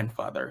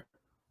great-grandfather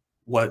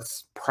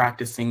was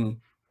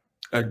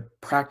a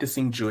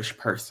practicing Jewish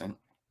person,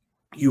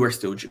 you are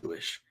still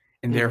Jewish,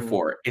 and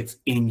therefore it's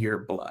in your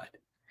blood.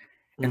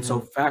 And so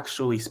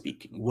factually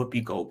speaking,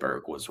 Whoopi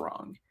Goldberg was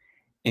wrong.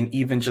 And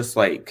even just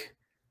like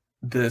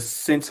the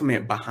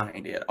sentiment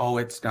behind it, oh,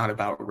 it's not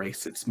about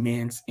race, it's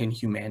man's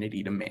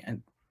inhumanity to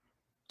man.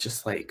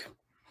 Just like,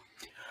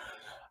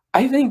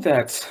 I think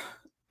that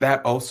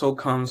also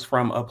comes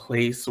from a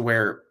place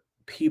where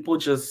people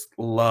just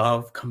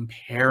love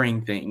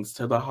comparing things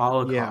to the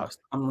Holocaust.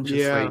 I'm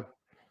just like,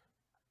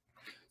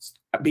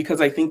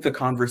 because I think the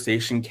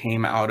conversation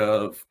came out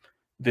of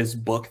this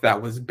book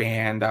that was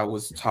banned that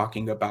was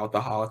talking about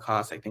the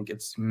Holocaust. I think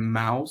it's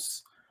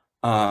Mouse.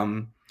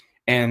 And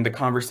the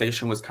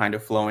conversation was kind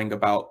of flowing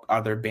about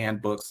other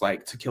banned books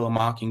like To Kill a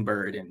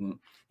Mockingbird and,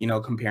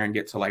 comparing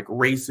it to like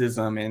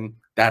racism. And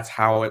that's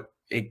how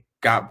it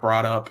got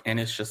brought up.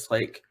 And it's just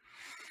like,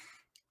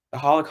 the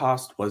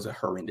Holocaust was a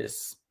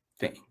horrendous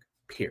thing,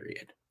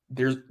 period.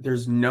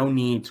 There's no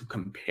need to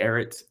compare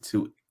it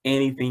to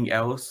anything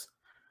else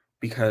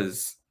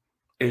because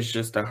it's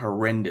just a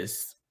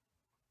horrendous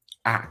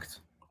act.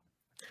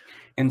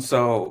 And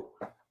so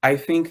I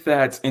think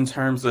that in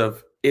terms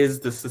of, is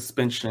the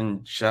suspension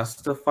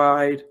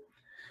justified?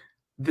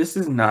 This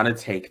is not a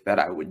take that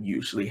I would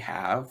usually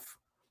have,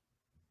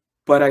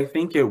 but I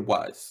think it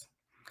was.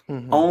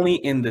 Only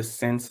in the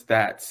sense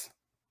that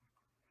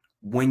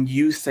when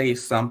you say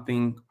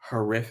something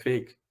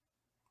horrific,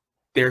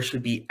 there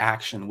should be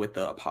action with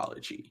the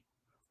apology.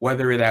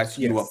 Whether that's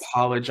you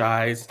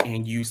apologize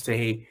and you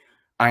say,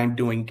 I'm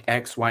doing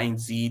X, Y, and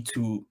Z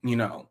to,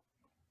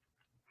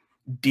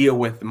 deal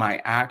with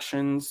my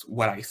actions,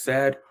 what I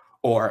said,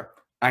 or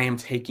I am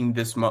taking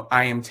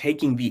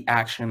the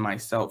action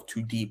myself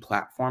to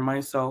deplatform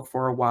myself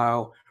for a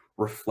while,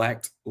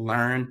 reflect,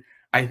 learn.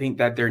 I think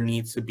that there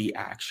needs to be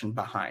action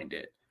behind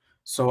it.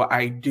 So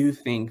I do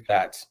think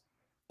that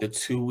the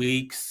 2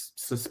 weeks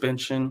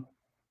suspension,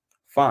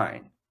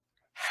 fine.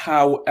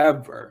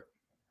 However,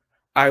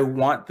 I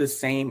want the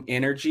same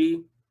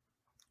energy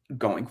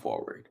going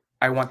forward.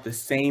 I want the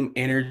same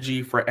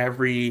energy for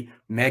every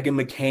Meghan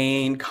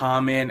McCain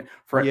comment,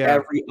 for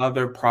every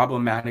other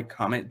problematic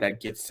comment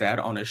that gets said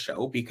on a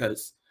show,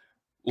 because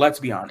let's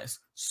be honest,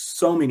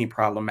 so many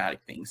problematic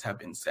things have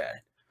been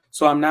said.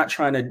 So I'm not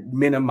trying to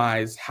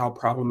minimize how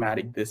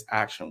problematic this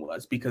action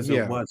was, because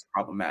it was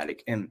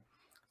problematic and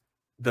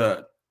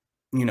the,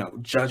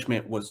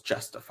 judgment was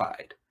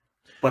justified.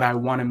 But I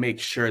want to make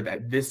sure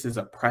that this is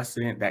a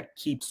precedent that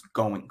keeps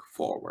going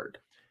forward.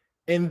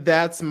 And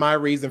that's my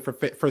reason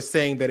for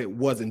saying that it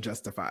wasn't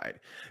justified,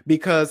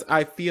 because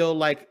I feel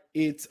like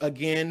it's,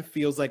 again,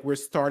 feels like we're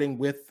starting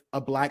with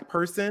a Black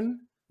person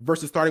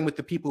versus starting with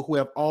the people who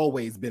have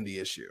always been the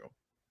issue.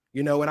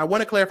 And I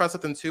want to clarify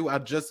something too. I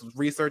just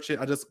researched it.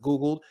 I just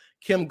Googled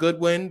Kim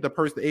Goodwin, the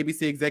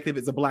ABC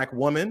executive, is a Black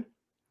woman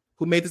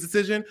who made this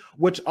decision,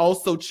 which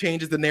also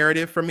changes the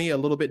narrative for me a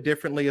little bit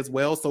differently as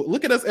well. So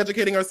look at us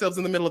educating ourselves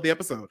in the middle of the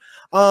episode.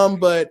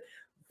 But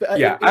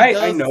yeah,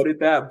 I noted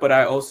that, but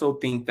I also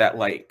think that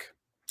like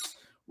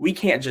we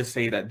can't just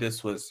say that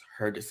this was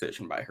her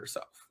decision by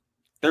herself.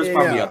 There's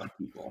probably other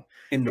people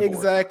in the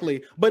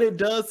board. But it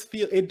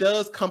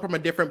does come from a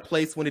different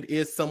place when it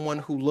is someone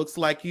who looks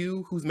like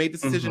you who's made the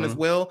decision as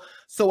well.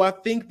 So I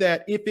think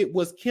that if it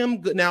was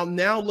Kim,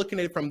 now looking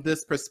at it from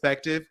this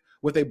perspective,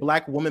 with a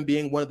Black woman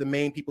being one of the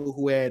main people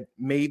who had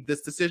made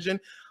this decision,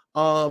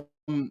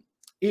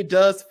 it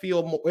does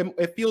feel more,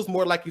 it feels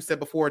more like you said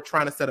before,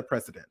 trying to set a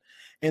precedent.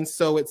 And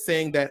so it's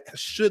saying that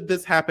should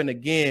this happen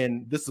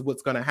again, this is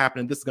what's going to happen,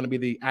 and this is going to be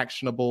the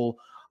actionable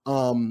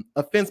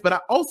offense. But I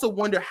also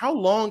wonder, how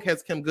long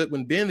has Kim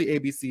Goodwin been the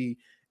ABC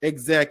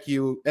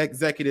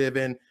executive,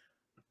 and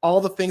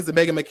all the things that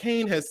Meghan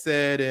McCain has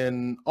said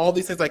and all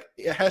these things, like,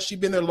 has she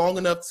been there long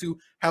enough to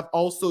have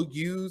also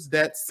used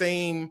that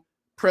same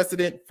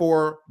precedent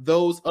for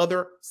those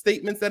other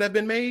statements that have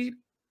been made?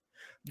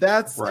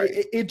 That's right.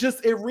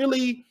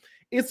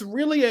 It's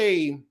really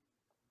a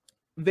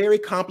very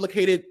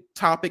complicated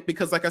topic,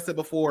 because like I said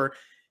before,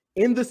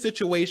 in the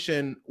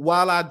situation,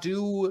 while I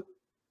do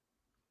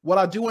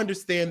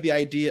understand the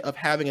idea of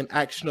having an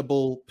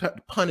actionable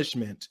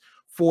punishment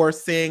for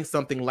saying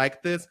something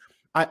like this,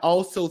 I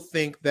also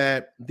think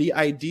that the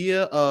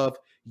idea of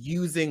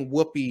using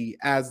Whoopi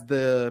as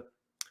the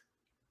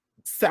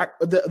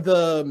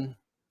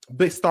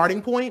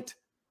starting point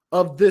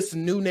of this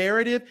new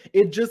narrative,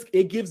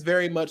 it gives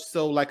very much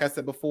so, like I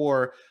said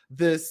before,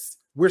 this,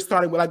 we're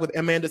starting with, like with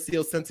Amanda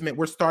Seales' sentiment,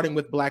 we're starting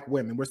with Black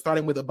women, we're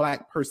starting with a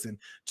Black person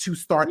to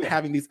start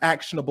having these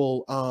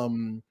actionable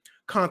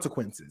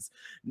consequences.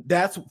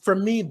 That's, for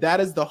me, that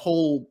is the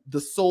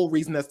sole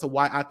reason as to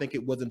why I think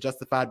it wasn't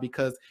justified,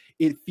 because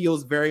it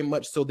feels very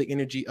much so the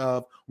energy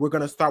of, we're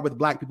going to start with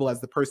Black people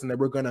as the person that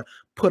we're going to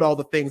put all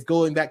the things,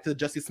 going back to the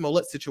Jussie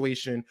Smollett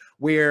situation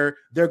where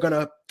they're going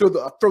to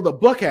throw the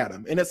book at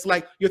him. And it's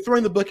like, you're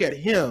throwing the book at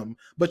him,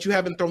 but you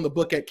haven't thrown the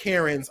book at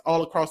Karens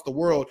all across the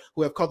world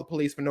who have called the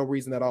police for no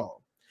reason at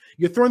all.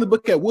 You're throwing the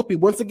book at Whoopi,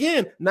 once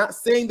again, not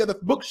saying that the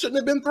book shouldn't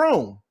have been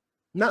thrown.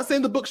 Not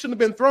saying the book shouldn't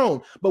have been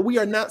thrown, but we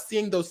are not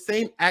seeing those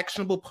same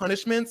actionable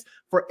punishments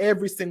for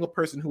every single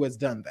person who has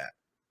done that,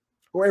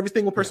 or every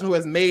single person who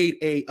has made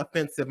a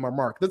offensive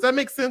remark. Does that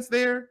make sense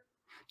there?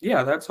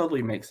 Yeah, that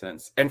totally makes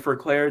sense. And for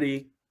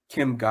clarity,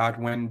 Kim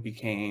Godwin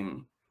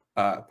became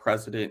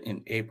president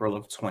in April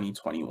of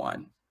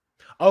 2021.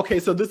 Okay,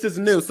 so this is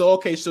new.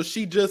 So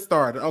she just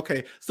started.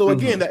 Okay, so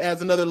again, that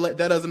adds another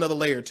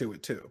layer to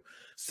it too.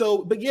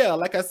 So, but yeah,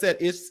 like I said,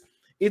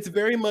 it's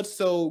very much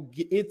so.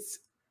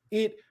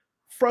 It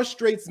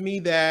frustrates me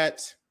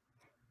that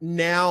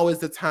now is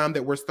the time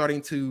that we're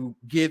starting to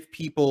give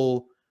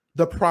people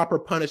the proper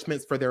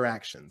punishments for their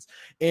actions.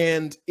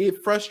 And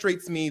it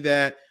frustrates me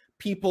that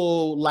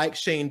people like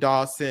Shane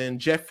Dawson,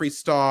 Jeffree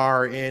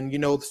Star,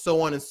 and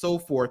so on and so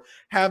forth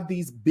have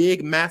these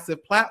big,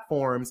 massive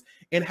platforms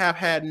and have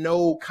had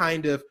no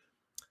kind of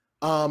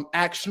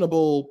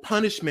actionable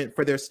punishment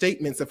for their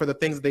statements and for the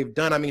things they've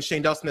done. I mean,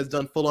 Shane Dawson has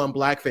done full-on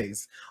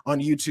blackface on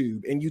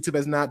YouTube, and YouTube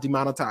has not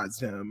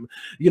demonetized him.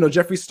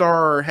 Jeffree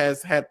Star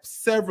has had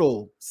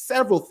several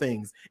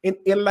things. And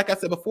like I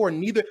said before,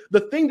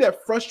 the thing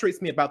that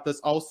frustrates me about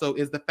this also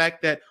is the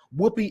fact that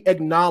Whoopi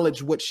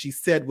acknowledged what she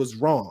said was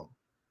wrong.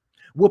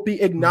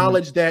 Whoopi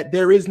acknowledged that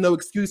there is no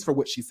excuse for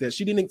what she said.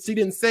 She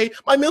didn't say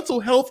my mental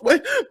health.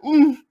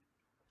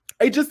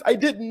 I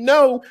didn't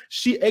know.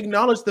 She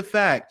acknowledged the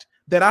fact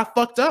that I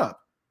fucked up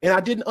and I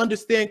didn't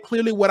understand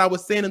clearly what I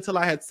was saying until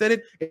I had said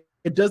it.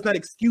 It does not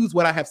excuse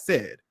what I have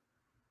said.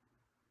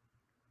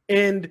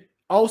 And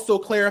also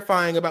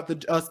clarifying about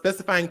the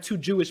specifying 2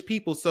 Jewish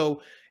people.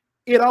 So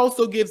it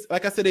also gives,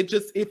 like I said,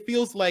 it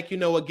feels like,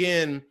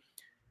 again,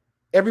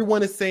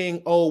 everyone is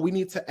saying, oh, we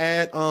need to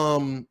add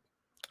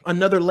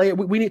another layer.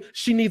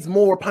 She needs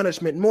more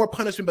punishment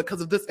because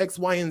of this X,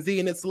 Y, and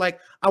Z. And it's like,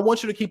 I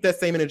want you to keep that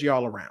same energy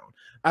all around.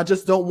 I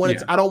just don't want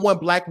it. I don't want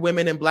Black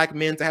women and Black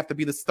men to have to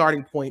be the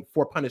starting point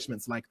for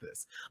punishments like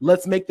this.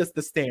 Let's make this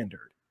the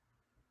standard.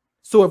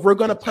 So if we're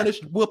going to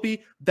punish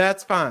Whoopi,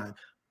 that's fine.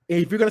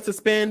 If you're going to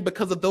suspend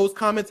because of those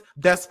comments,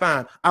 that's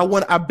fine.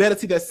 I better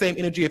see that same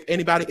energy if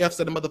anybody else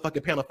at the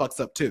motherfucking panel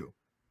fucks up too.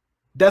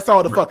 That's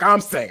all the fuck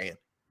I'm saying.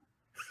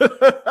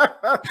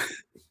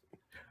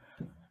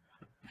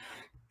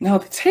 Now,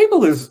 the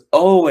table is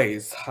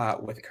always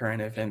hot with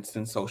current events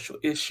and social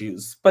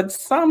issues, but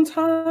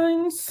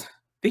sometimes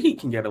the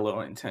heat can get a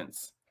little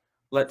intense.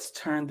 Let's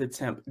turn the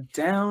temp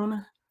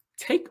down,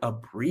 take a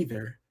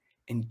breather,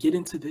 and get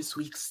into this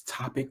week's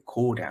topic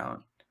cool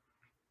down.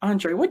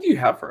 Andre, what do you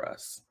have for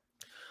us?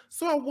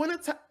 So I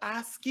wanted to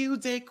ask you,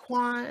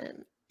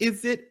 Daquan,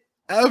 is it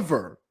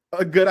ever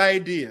a good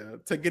idea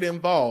to get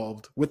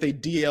involved with a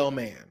DL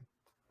man?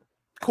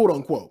 Quote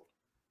unquote.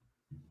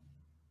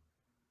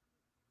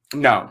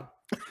 No.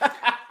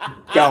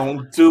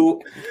 Don't do.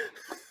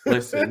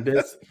 Listen,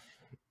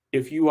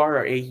 if you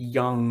are a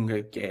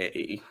young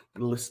gay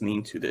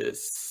listening to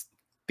this,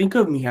 think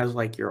of me as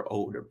like your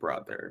older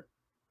brother.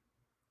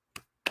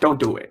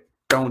 Don't do it.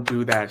 Don't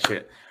do that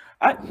shit.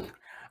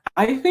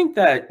 I think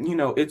that,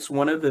 it's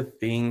one of the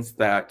things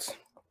that,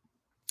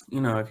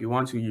 if you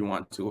want to, you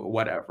want to, or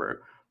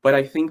whatever. But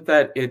I think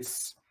that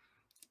it's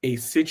a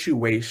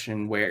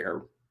situation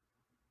where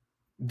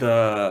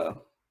the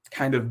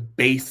kind of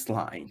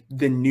baseline,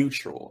 the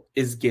neutral,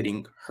 is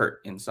getting hurt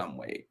in some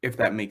way, if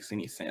that makes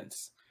any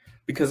sense.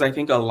 Because I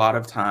think a lot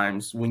of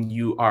times when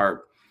you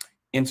are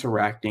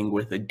interacting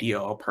with a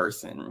DL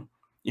person,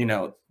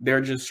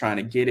 they're just trying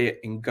to get it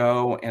and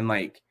go. And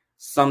like,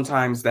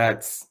 sometimes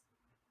that's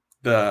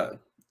the,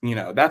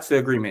 that's the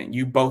agreement.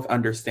 You both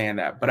understand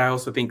that. But I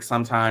also think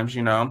sometimes,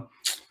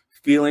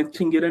 feelings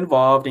can get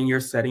involved and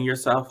you're setting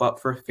yourself up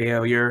for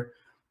failure.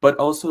 But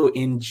also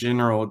in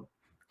general,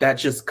 that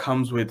just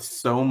comes with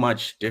so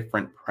much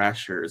different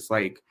pressures.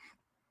 Like,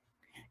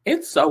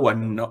 it's so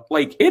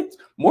like, it's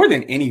more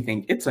than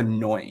anything, it's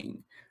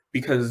annoying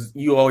because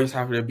you always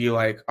have to be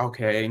like,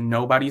 okay,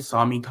 nobody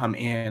saw me come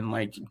in,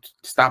 like,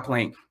 stop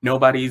playing,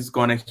 nobody's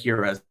gonna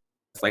hear us.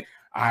 Like,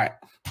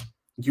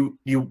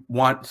 you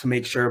want to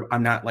make sure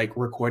I'm not like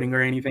recording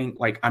or anything.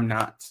 Like, I'm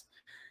not.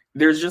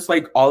 There's just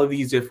like all of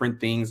these different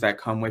things that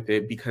come with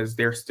it because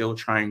they're still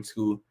trying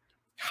to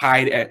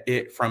hide at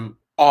it from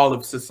all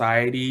of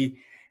society.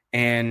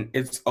 And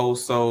it's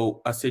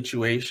also a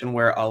situation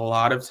where a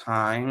lot of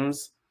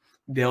times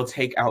they'll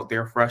take out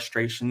their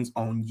frustrations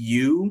on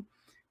you.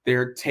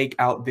 They'll take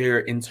out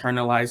their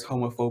internalized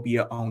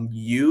homophobia on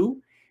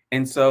you.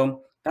 And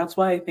so that's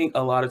why I think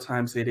a lot of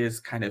times it is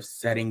kind of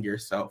setting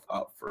yourself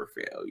up for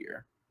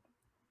failure.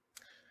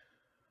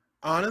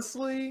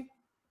 Honestly,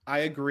 I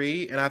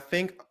agree. And I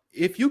think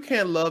if you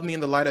can't love me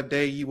in the light of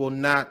day, you will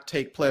not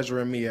take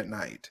pleasure in me at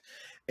night.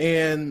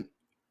 And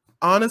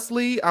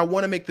honestly, I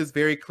want to make this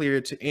very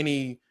clear to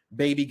any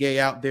baby gay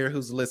out there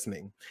who's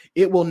listening.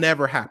 It will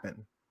never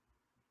happen.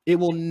 It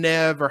will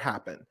never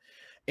happen.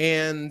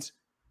 And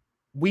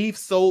we've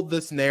sold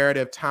this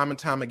narrative time and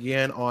time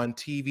again on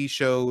TV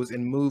shows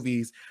and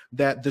movies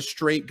that the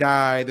straight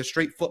guy, the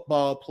straight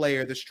football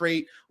player, the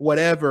straight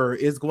whatever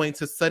is going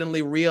to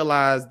suddenly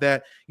realize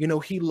that,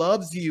 he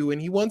loves you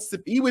and he wants to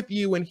be with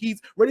you and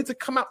he's ready to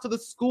come out to the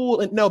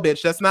school. And no,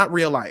 bitch, that's not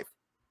real life.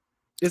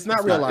 It's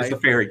not real life. It's a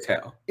fairy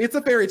tale. It's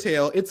a fairy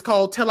tale. It's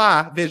called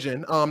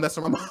television. That's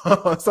what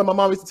my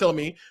mom used to tell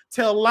me.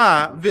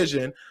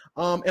 Television.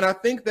 And I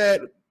think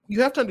that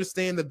you have to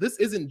understand that this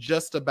isn't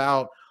just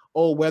about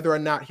whether or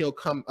not he'll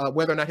come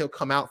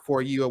out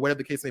for you or whatever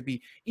the case may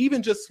be.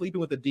 Even just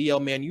sleeping with a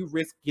DL man, you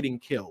risk getting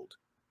killed,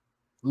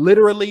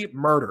 literally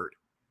murdered.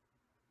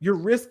 You're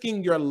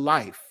risking your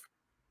life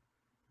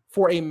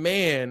for a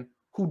man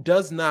who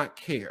does not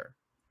care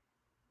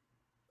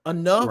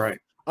enough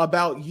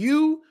about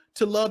you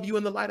to love you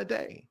in the light of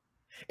day.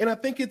 And I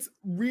think it's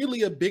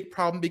really a big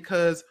problem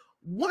because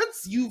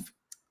once you've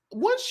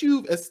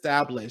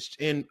established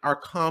and are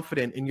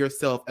confident in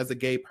yourself as a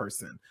gay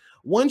person,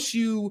 once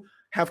you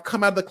have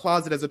come out of the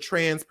closet as a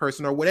trans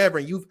person or whatever,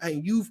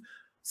 and you've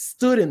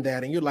stood in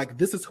that and you're like,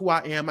 this is who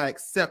I am, I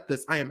accept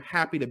this, I am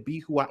happy to be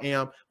who I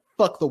am,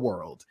 fuck the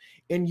world.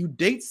 And you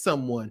date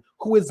someone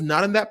who is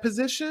not in that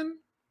position,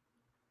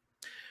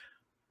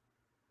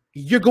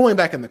 you're going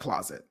back in the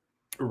closet.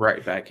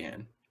 Right back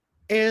in.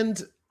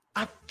 And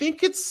I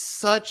think it's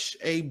such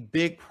a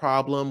big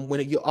problem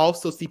when you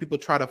also see people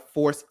try to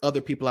force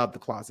other people out of the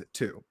closet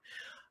too.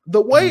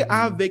 The way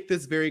I make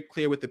this very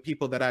clear with the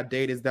people that I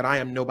date is that I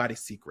am nobody's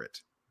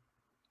secret.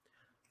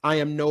 I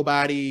am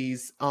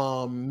nobody's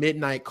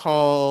midnight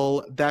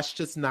call. That's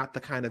just not the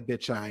kind of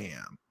bitch I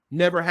am.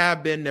 Never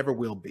have been, never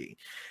will be.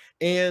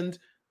 And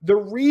the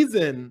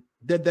reason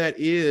that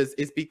is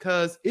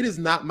because it is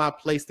not my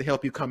place to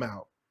help you come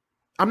out.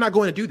 I'm not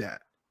going to do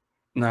that.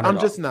 I'm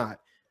just not.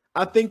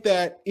 I think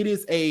that it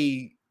is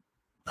a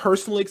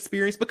personal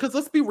experience because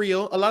let's be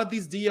real, a lot of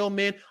these DL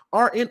men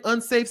are in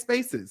unsafe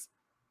spaces.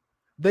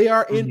 They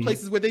are in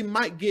places where they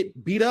might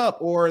get beat up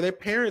or their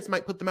parents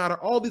might put them out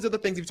or all these other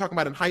things you're talking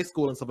about in high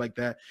school and stuff like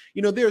that.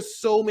 There's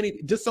so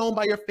many, disowned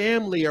by your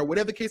family or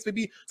whatever the case may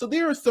be. So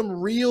there are some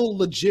real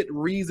legit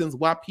reasons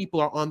why people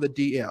are on the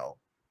DL.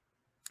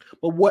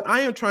 But what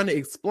I am trying to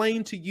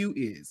explain to you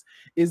is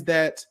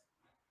that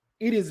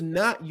it is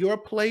not your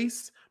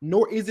place,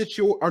 nor is it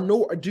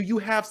nor do you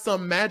have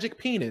some magic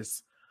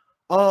penis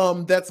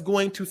that's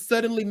going to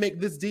suddenly make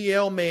this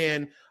DL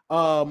man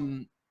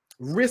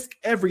risk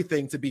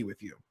everything to be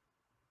with you.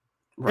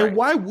 Right. And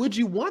why would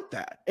you want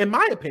that? In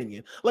my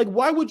opinion, like,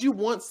 why would you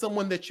want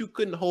someone that you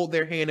couldn't hold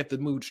their hand if the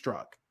mood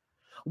struck?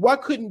 Why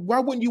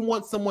wouldn't you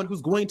want someone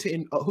who's going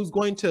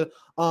to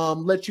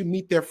let you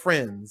meet their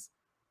friends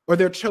or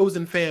their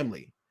chosen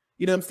family?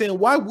 You know what I'm saying?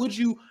 Why would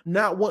you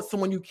not want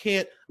someone you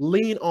can't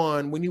lean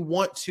on when you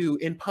want to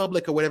in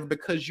public or whatever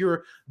because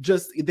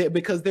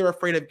because they're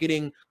afraid of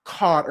getting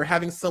caught or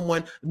having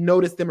someone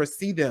notice them or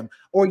see them,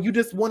 or you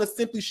just want to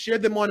simply share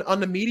them on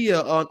the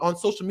media, on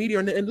social media,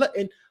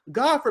 and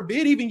God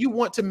forbid even you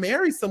want to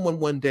marry someone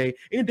one day and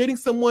you're dating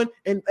someone,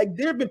 and like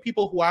there have been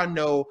people who I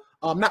know,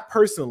 not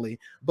personally,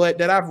 but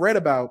that I've read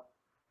about,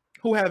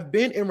 who have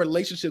been in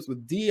relationships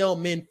with DL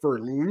men for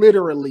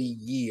literally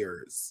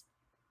years,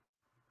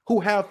 who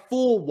have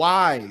full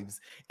wives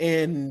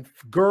and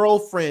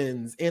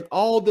girlfriends and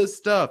all this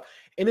stuff.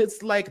 And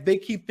it's like they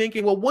keep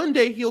thinking, well, one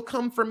day he'll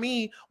come for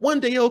me. One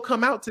day he'll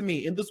come out to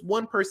me. And this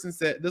one person's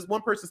story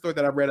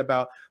that I read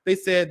about, they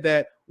said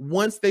that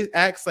once they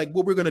asked like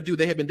what we're going to do,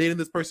 they had been dating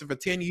this person for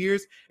 10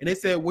 years. And they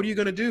said, what are you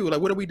going to do? Like,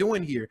 what are we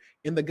doing here?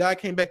 And the guy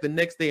came back the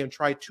next day and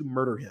tried to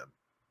murder him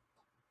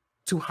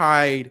to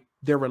hide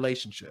their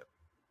relationship.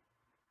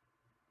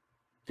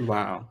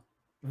 Wow.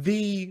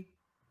 The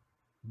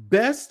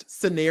best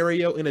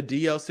scenario in a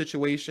DL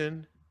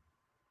situation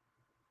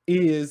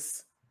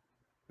is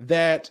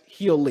that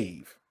he'll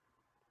leave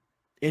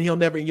and you'll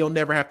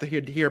never have to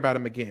hear about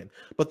him again.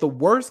 But the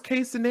worst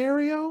case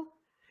scenario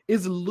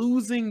is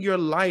losing your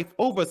life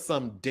over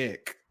some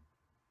dick.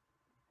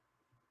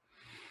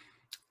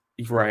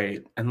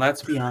 Right. And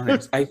let's be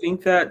honest, I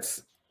think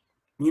that's,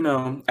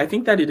 I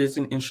think that it is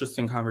an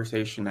interesting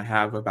conversation to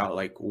have about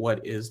like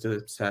what is the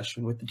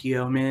obsession with the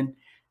DL men.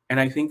 And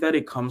I think that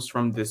it comes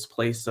from this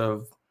place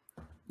of,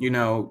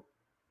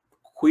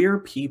 queer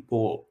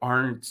people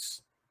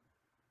aren't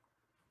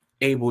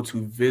able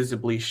to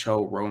visibly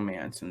show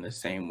romance in the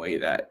same way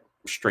that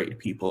straight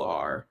people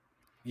are.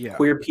 Yeah.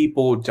 Queer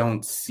people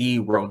don't see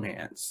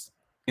romance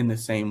in the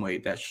same way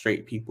that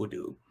straight people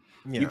do.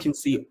 Yeah. You can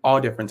see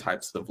all different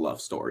types of love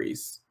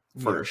stories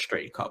for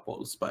straight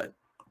couples, but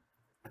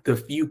the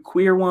few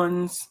queer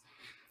ones,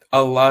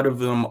 a lot of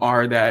them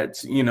are that,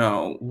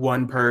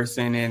 one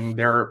person and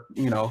they're,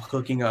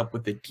 hooking up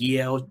with a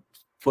DL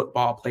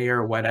football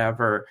player or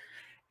whatever.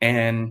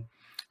 And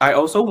I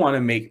also want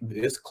to make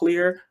this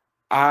clear.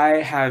 I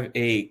have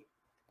a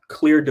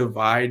clear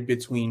divide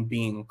between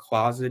being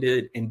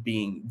closeted and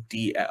being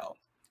DL.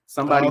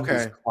 Somebody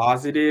who's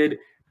closeted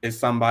is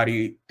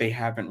somebody, they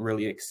haven't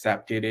really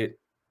accepted it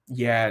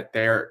yet.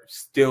 They're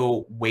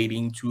still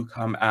waiting to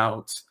come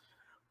out.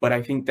 But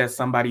I think that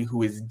somebody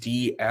who is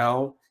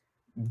DL,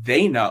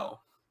 they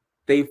know,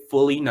 they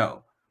fully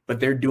know, but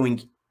they're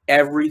doing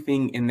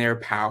everything in their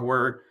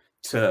power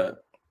to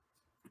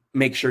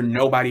make sure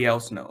nobody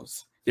else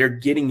knows. They're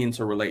getting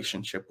into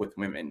relationship with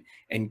women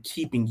and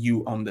keeping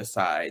you on the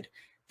side.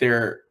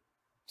 They're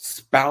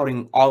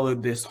spouting all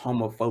of this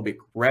homophobic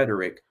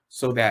rhetoric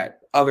so that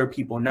other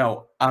people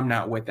know I'm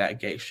not with that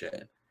gay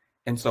shit.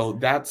 And so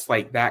that's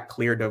like that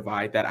clear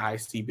divide that I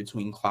see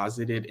between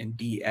closeted and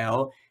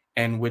DL,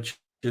 and which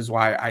is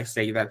why I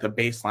say that the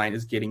baseline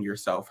is getting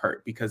yourself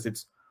hurt, because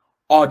it's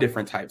all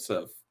different types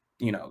of,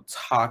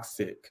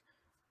 toxic,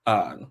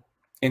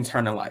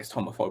 internalized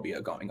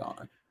homophobia going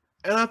on.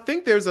 And I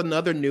think there's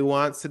another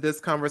nuance to this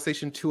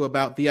conversation too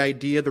about the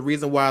idea, the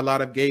reason why a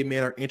lot of gay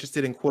men are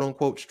interested in quote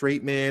unquote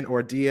straight men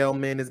or DL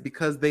men is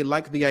because they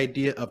like the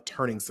idea of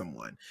turning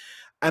someone.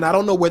 And I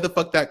don't know where the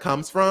fuck that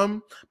comes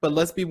from, but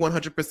let's be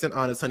 100%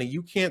 honest, honey.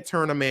 You can't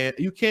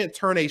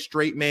turn a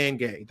straight man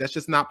gay. That's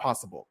just not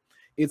possible.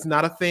 It's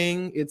not a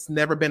thing. It's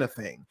never been a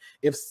thing.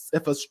 If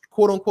a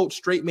quote unquote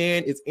straight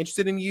man is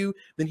interested in you,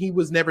 then he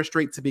was never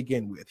straight to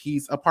begin with.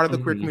 He's a part of the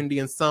queer community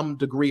in some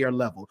degree or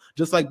level.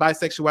 Just like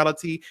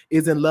bisexuality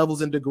is in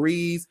levels and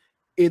degrees,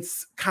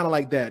 it's kind of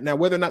like that. Now,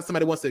 whether or not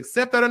somebody wants to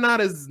accept that or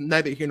not is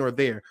neither here nor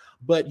there.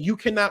 But you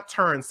cannot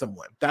turn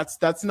someone.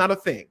 That's not a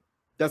thing.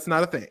 That's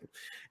not a thing.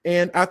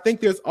 And I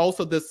think there's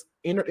also this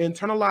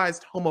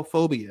internalized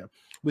homophobia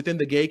within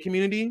the gay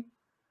community,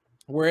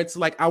 where it's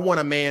like, I want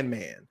a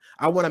man.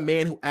 I want a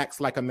man who acts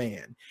like a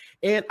man.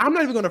 And I'm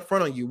not even going to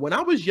front on you. When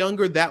I was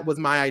younger, that was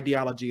my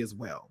ideology as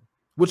well,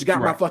 which got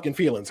my fucking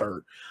feelings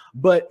hurt.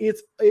 But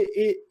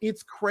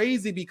it's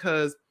crazy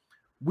because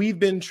we've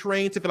been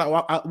trained to feel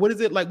like, what is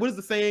it like? What is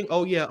the saying?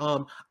 Oh yeah,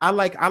 I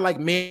like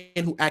men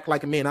who act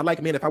like a man. I like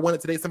men. If I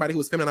wanted to date somebody who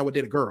was feminine, I would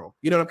date a girl.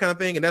 You know what I'm kind of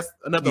thing? And that's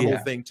another whole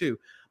thing too.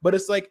 But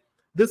it's like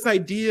this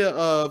idea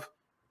of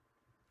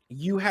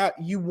you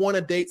want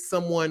to date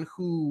someone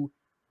who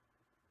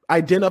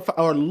identify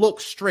or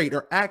look straight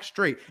or act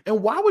straight.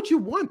 And why would you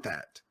want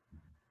that?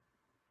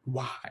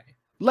 Why?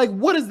 Like,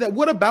 what is that?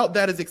 What about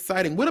that is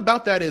exciting? What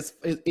about that is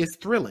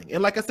thrilling?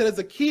 And like I said, as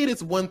a kid,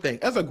 it's one thing.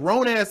 As a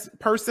grown-ass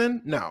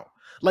person, no.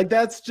 Like,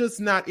 that's just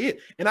not it.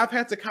 And I've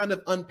had to kind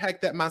of unpack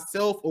that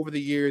myself over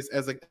the years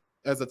as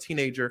a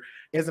teenager,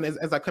 as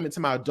I come into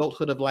my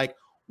adulthood of like,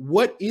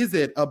 what is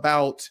it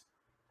about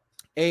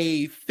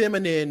a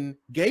feminine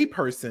gay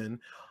person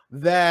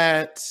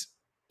that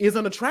is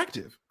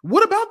unattractive?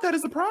 What about that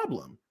is a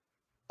problem?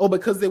 Oh,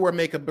 because they wear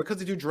makeup, because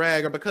they do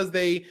drag, or because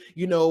they,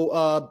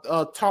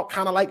 talk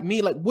kind of like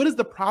me. Like, what is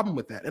the problem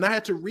with that? And I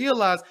had to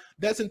realize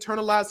that's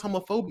internalized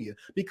homophobia,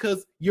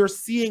 because you're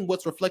seeing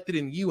what's reflected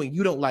in you and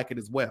you don't like it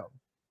as well.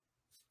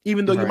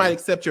 Even though you might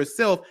accept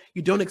yourself,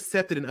 you don't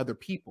accept it in other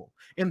people.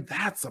 And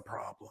that's a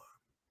problem.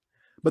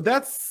 But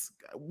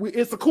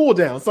it's a cool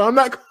down. So I'm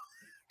not...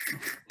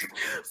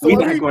 We're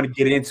not going to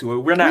get into it.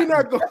 We're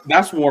not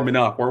that's warming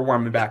up. We're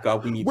warming back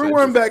up. We're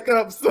warming back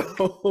up.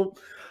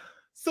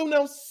 So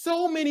now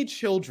so many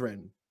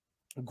children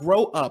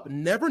grow up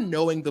never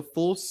knowing the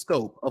full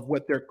scope of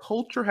what their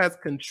culture has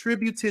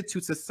contributed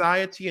to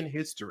society and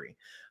history.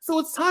 So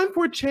it's time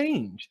for a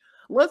change.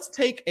 Let's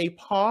take a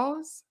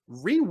pause,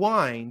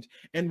 rewind,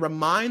 and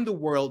remind the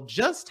world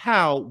just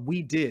how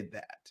we did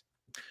that.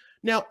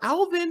 Now,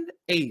 Alvin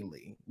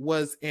Ailey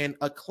was an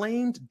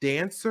acclaimed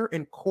dancer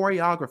and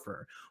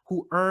choreographer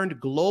who earned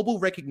global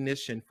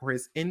recognition for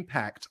his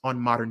impact on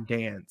modern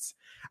dance.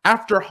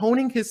 After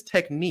honing his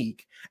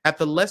technique at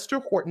the Lester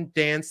Horton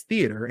Dance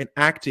Theater and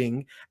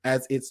acting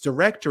as its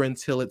director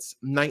until its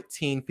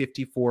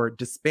 1954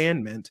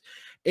 disbandment,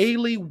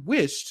 Ailey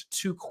wished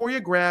to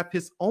choreograph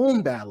his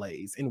own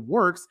ballets in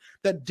works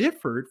that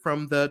differed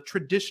from the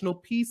traditional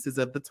pieces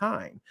of the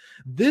time.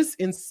 This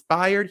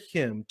inspired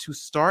him to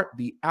start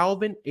the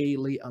Alvin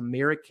Ailey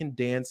American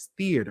Dance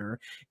Theater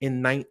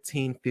in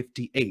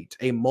 1958,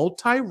 a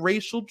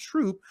multiracial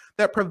troupe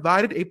that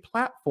provided a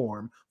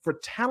platform for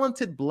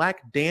talented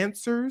Black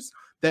dancers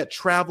that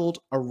traveled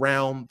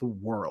around the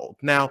world.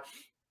 Now,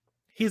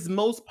 his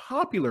most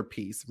popular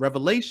piece,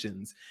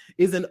 Revelations,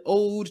 is an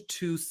ode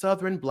to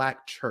Southern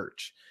Black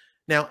church.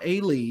 Now,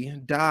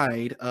 Ailey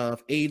died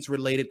of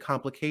AIDS-related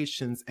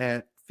complications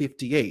at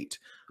 58,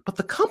 but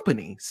the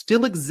company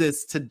still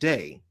exists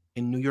today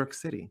in New York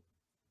City.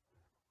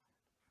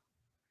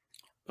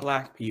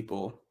 Black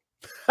people.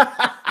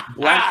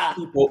 Black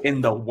people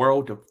in the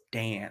world of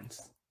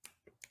dance.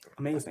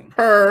 Amazing.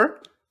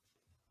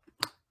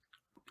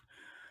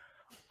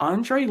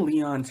 Andre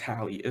Leon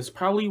Talley is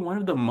probably one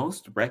of the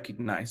most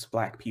recognized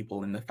Black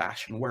people in the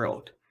fashion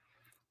world.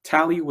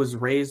 Talley was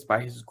raised by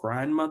his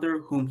grandmother,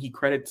 whom he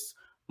credits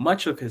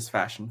much of his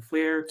fashion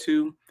flair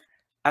to.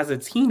 As a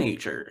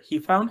teenager, he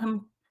found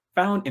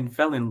and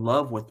fell in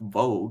love with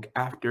Vogue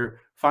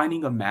after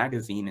finding a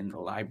magazine in the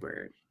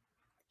library.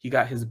 He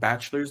got his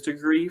bachelor's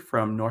degree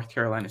from North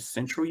Carolina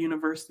Central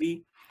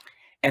University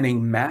and a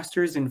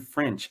master's in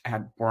French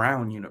at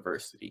Brown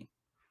University.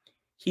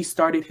 He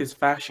started his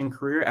fashion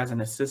career as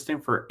an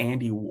assistant for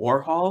Andy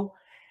Warhol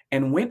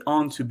and went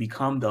on to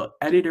become the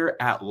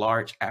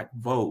editor-at-large at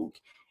Vogue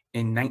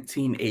in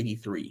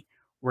 1983,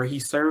 where he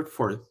served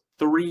for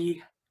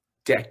 3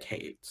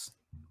 decades.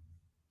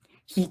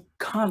 He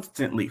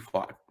constantly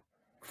fought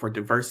for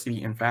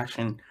diversity in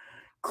fashion,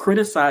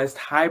 criticized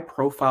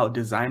high-profile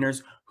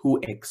designers who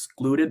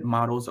excluded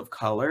models of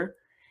color,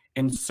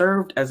 and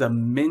served as a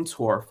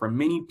mentor for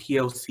many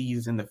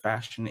POCs in the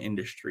fashion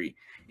industry,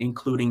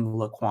 including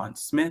Laquan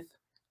Smith,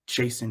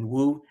 Jason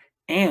Wu,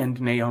 and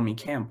Naomi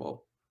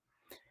Campbell.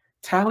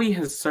 Talley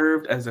has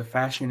served as a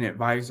fashion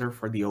advisor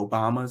for the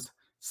Obamas,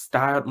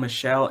 styled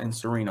Michelle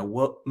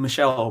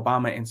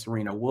Obama and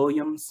Serena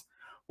Williams,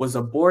 was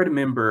a board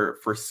member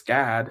for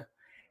SCAD,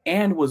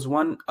 and was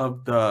one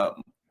of the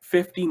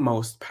 50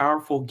 most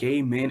powerful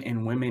gay men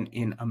and women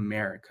in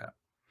America.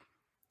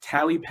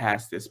 Talley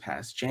passed this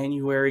past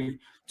January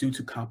due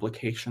to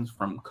complications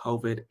from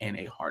COVID and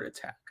a heart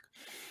attack.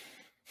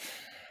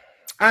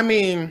 I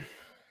mean,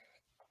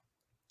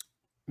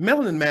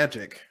 melanin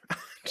magic.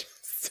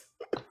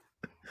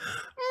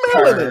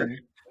 Melanin.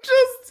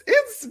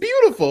 It's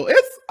beautiful.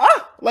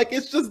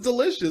 It's just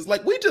delicious.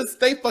 Like, we just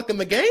stay fucking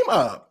the game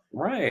up.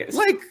 Right.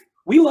 Like,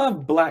 we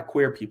love Black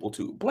queer people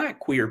too. Black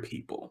queer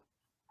people.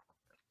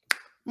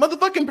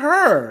 Motherfucking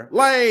purr.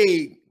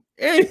 Like,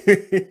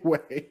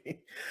 anyway.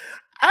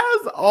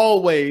 As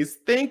always,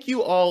 thank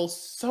you all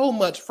so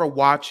much for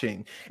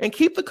watching, and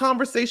keep the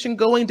conversation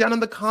going down in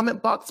the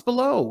comment box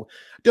below.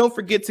 Don't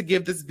forget to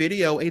give this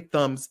video a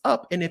thumbs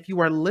up, and if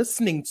you are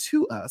listening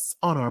to us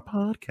on our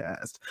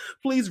podcast,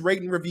 please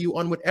rate and review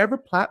on whatever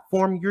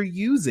platform you're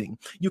using.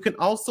 You can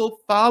also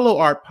follow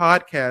our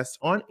podcast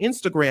on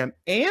Instagram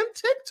and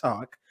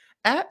TikTok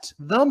at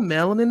The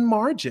Melanin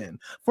Margin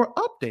for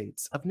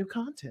updates of new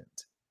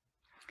content.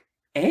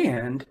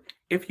 And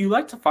if you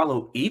like to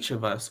follow each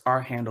of us,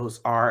 our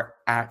handles are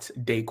at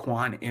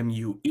Daquan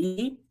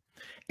MUE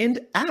and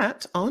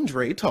at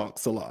Andre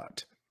Talks a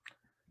Lot.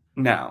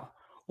 Now,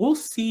 we'll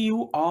see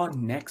you all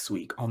next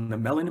week on The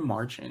Melanin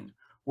Margin,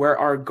 where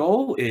our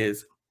goal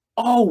is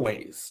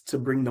always to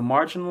bring the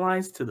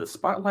marginalized to the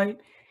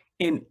spotlight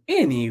in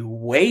any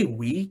way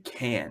we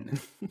can.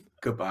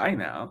 Goodbye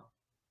now.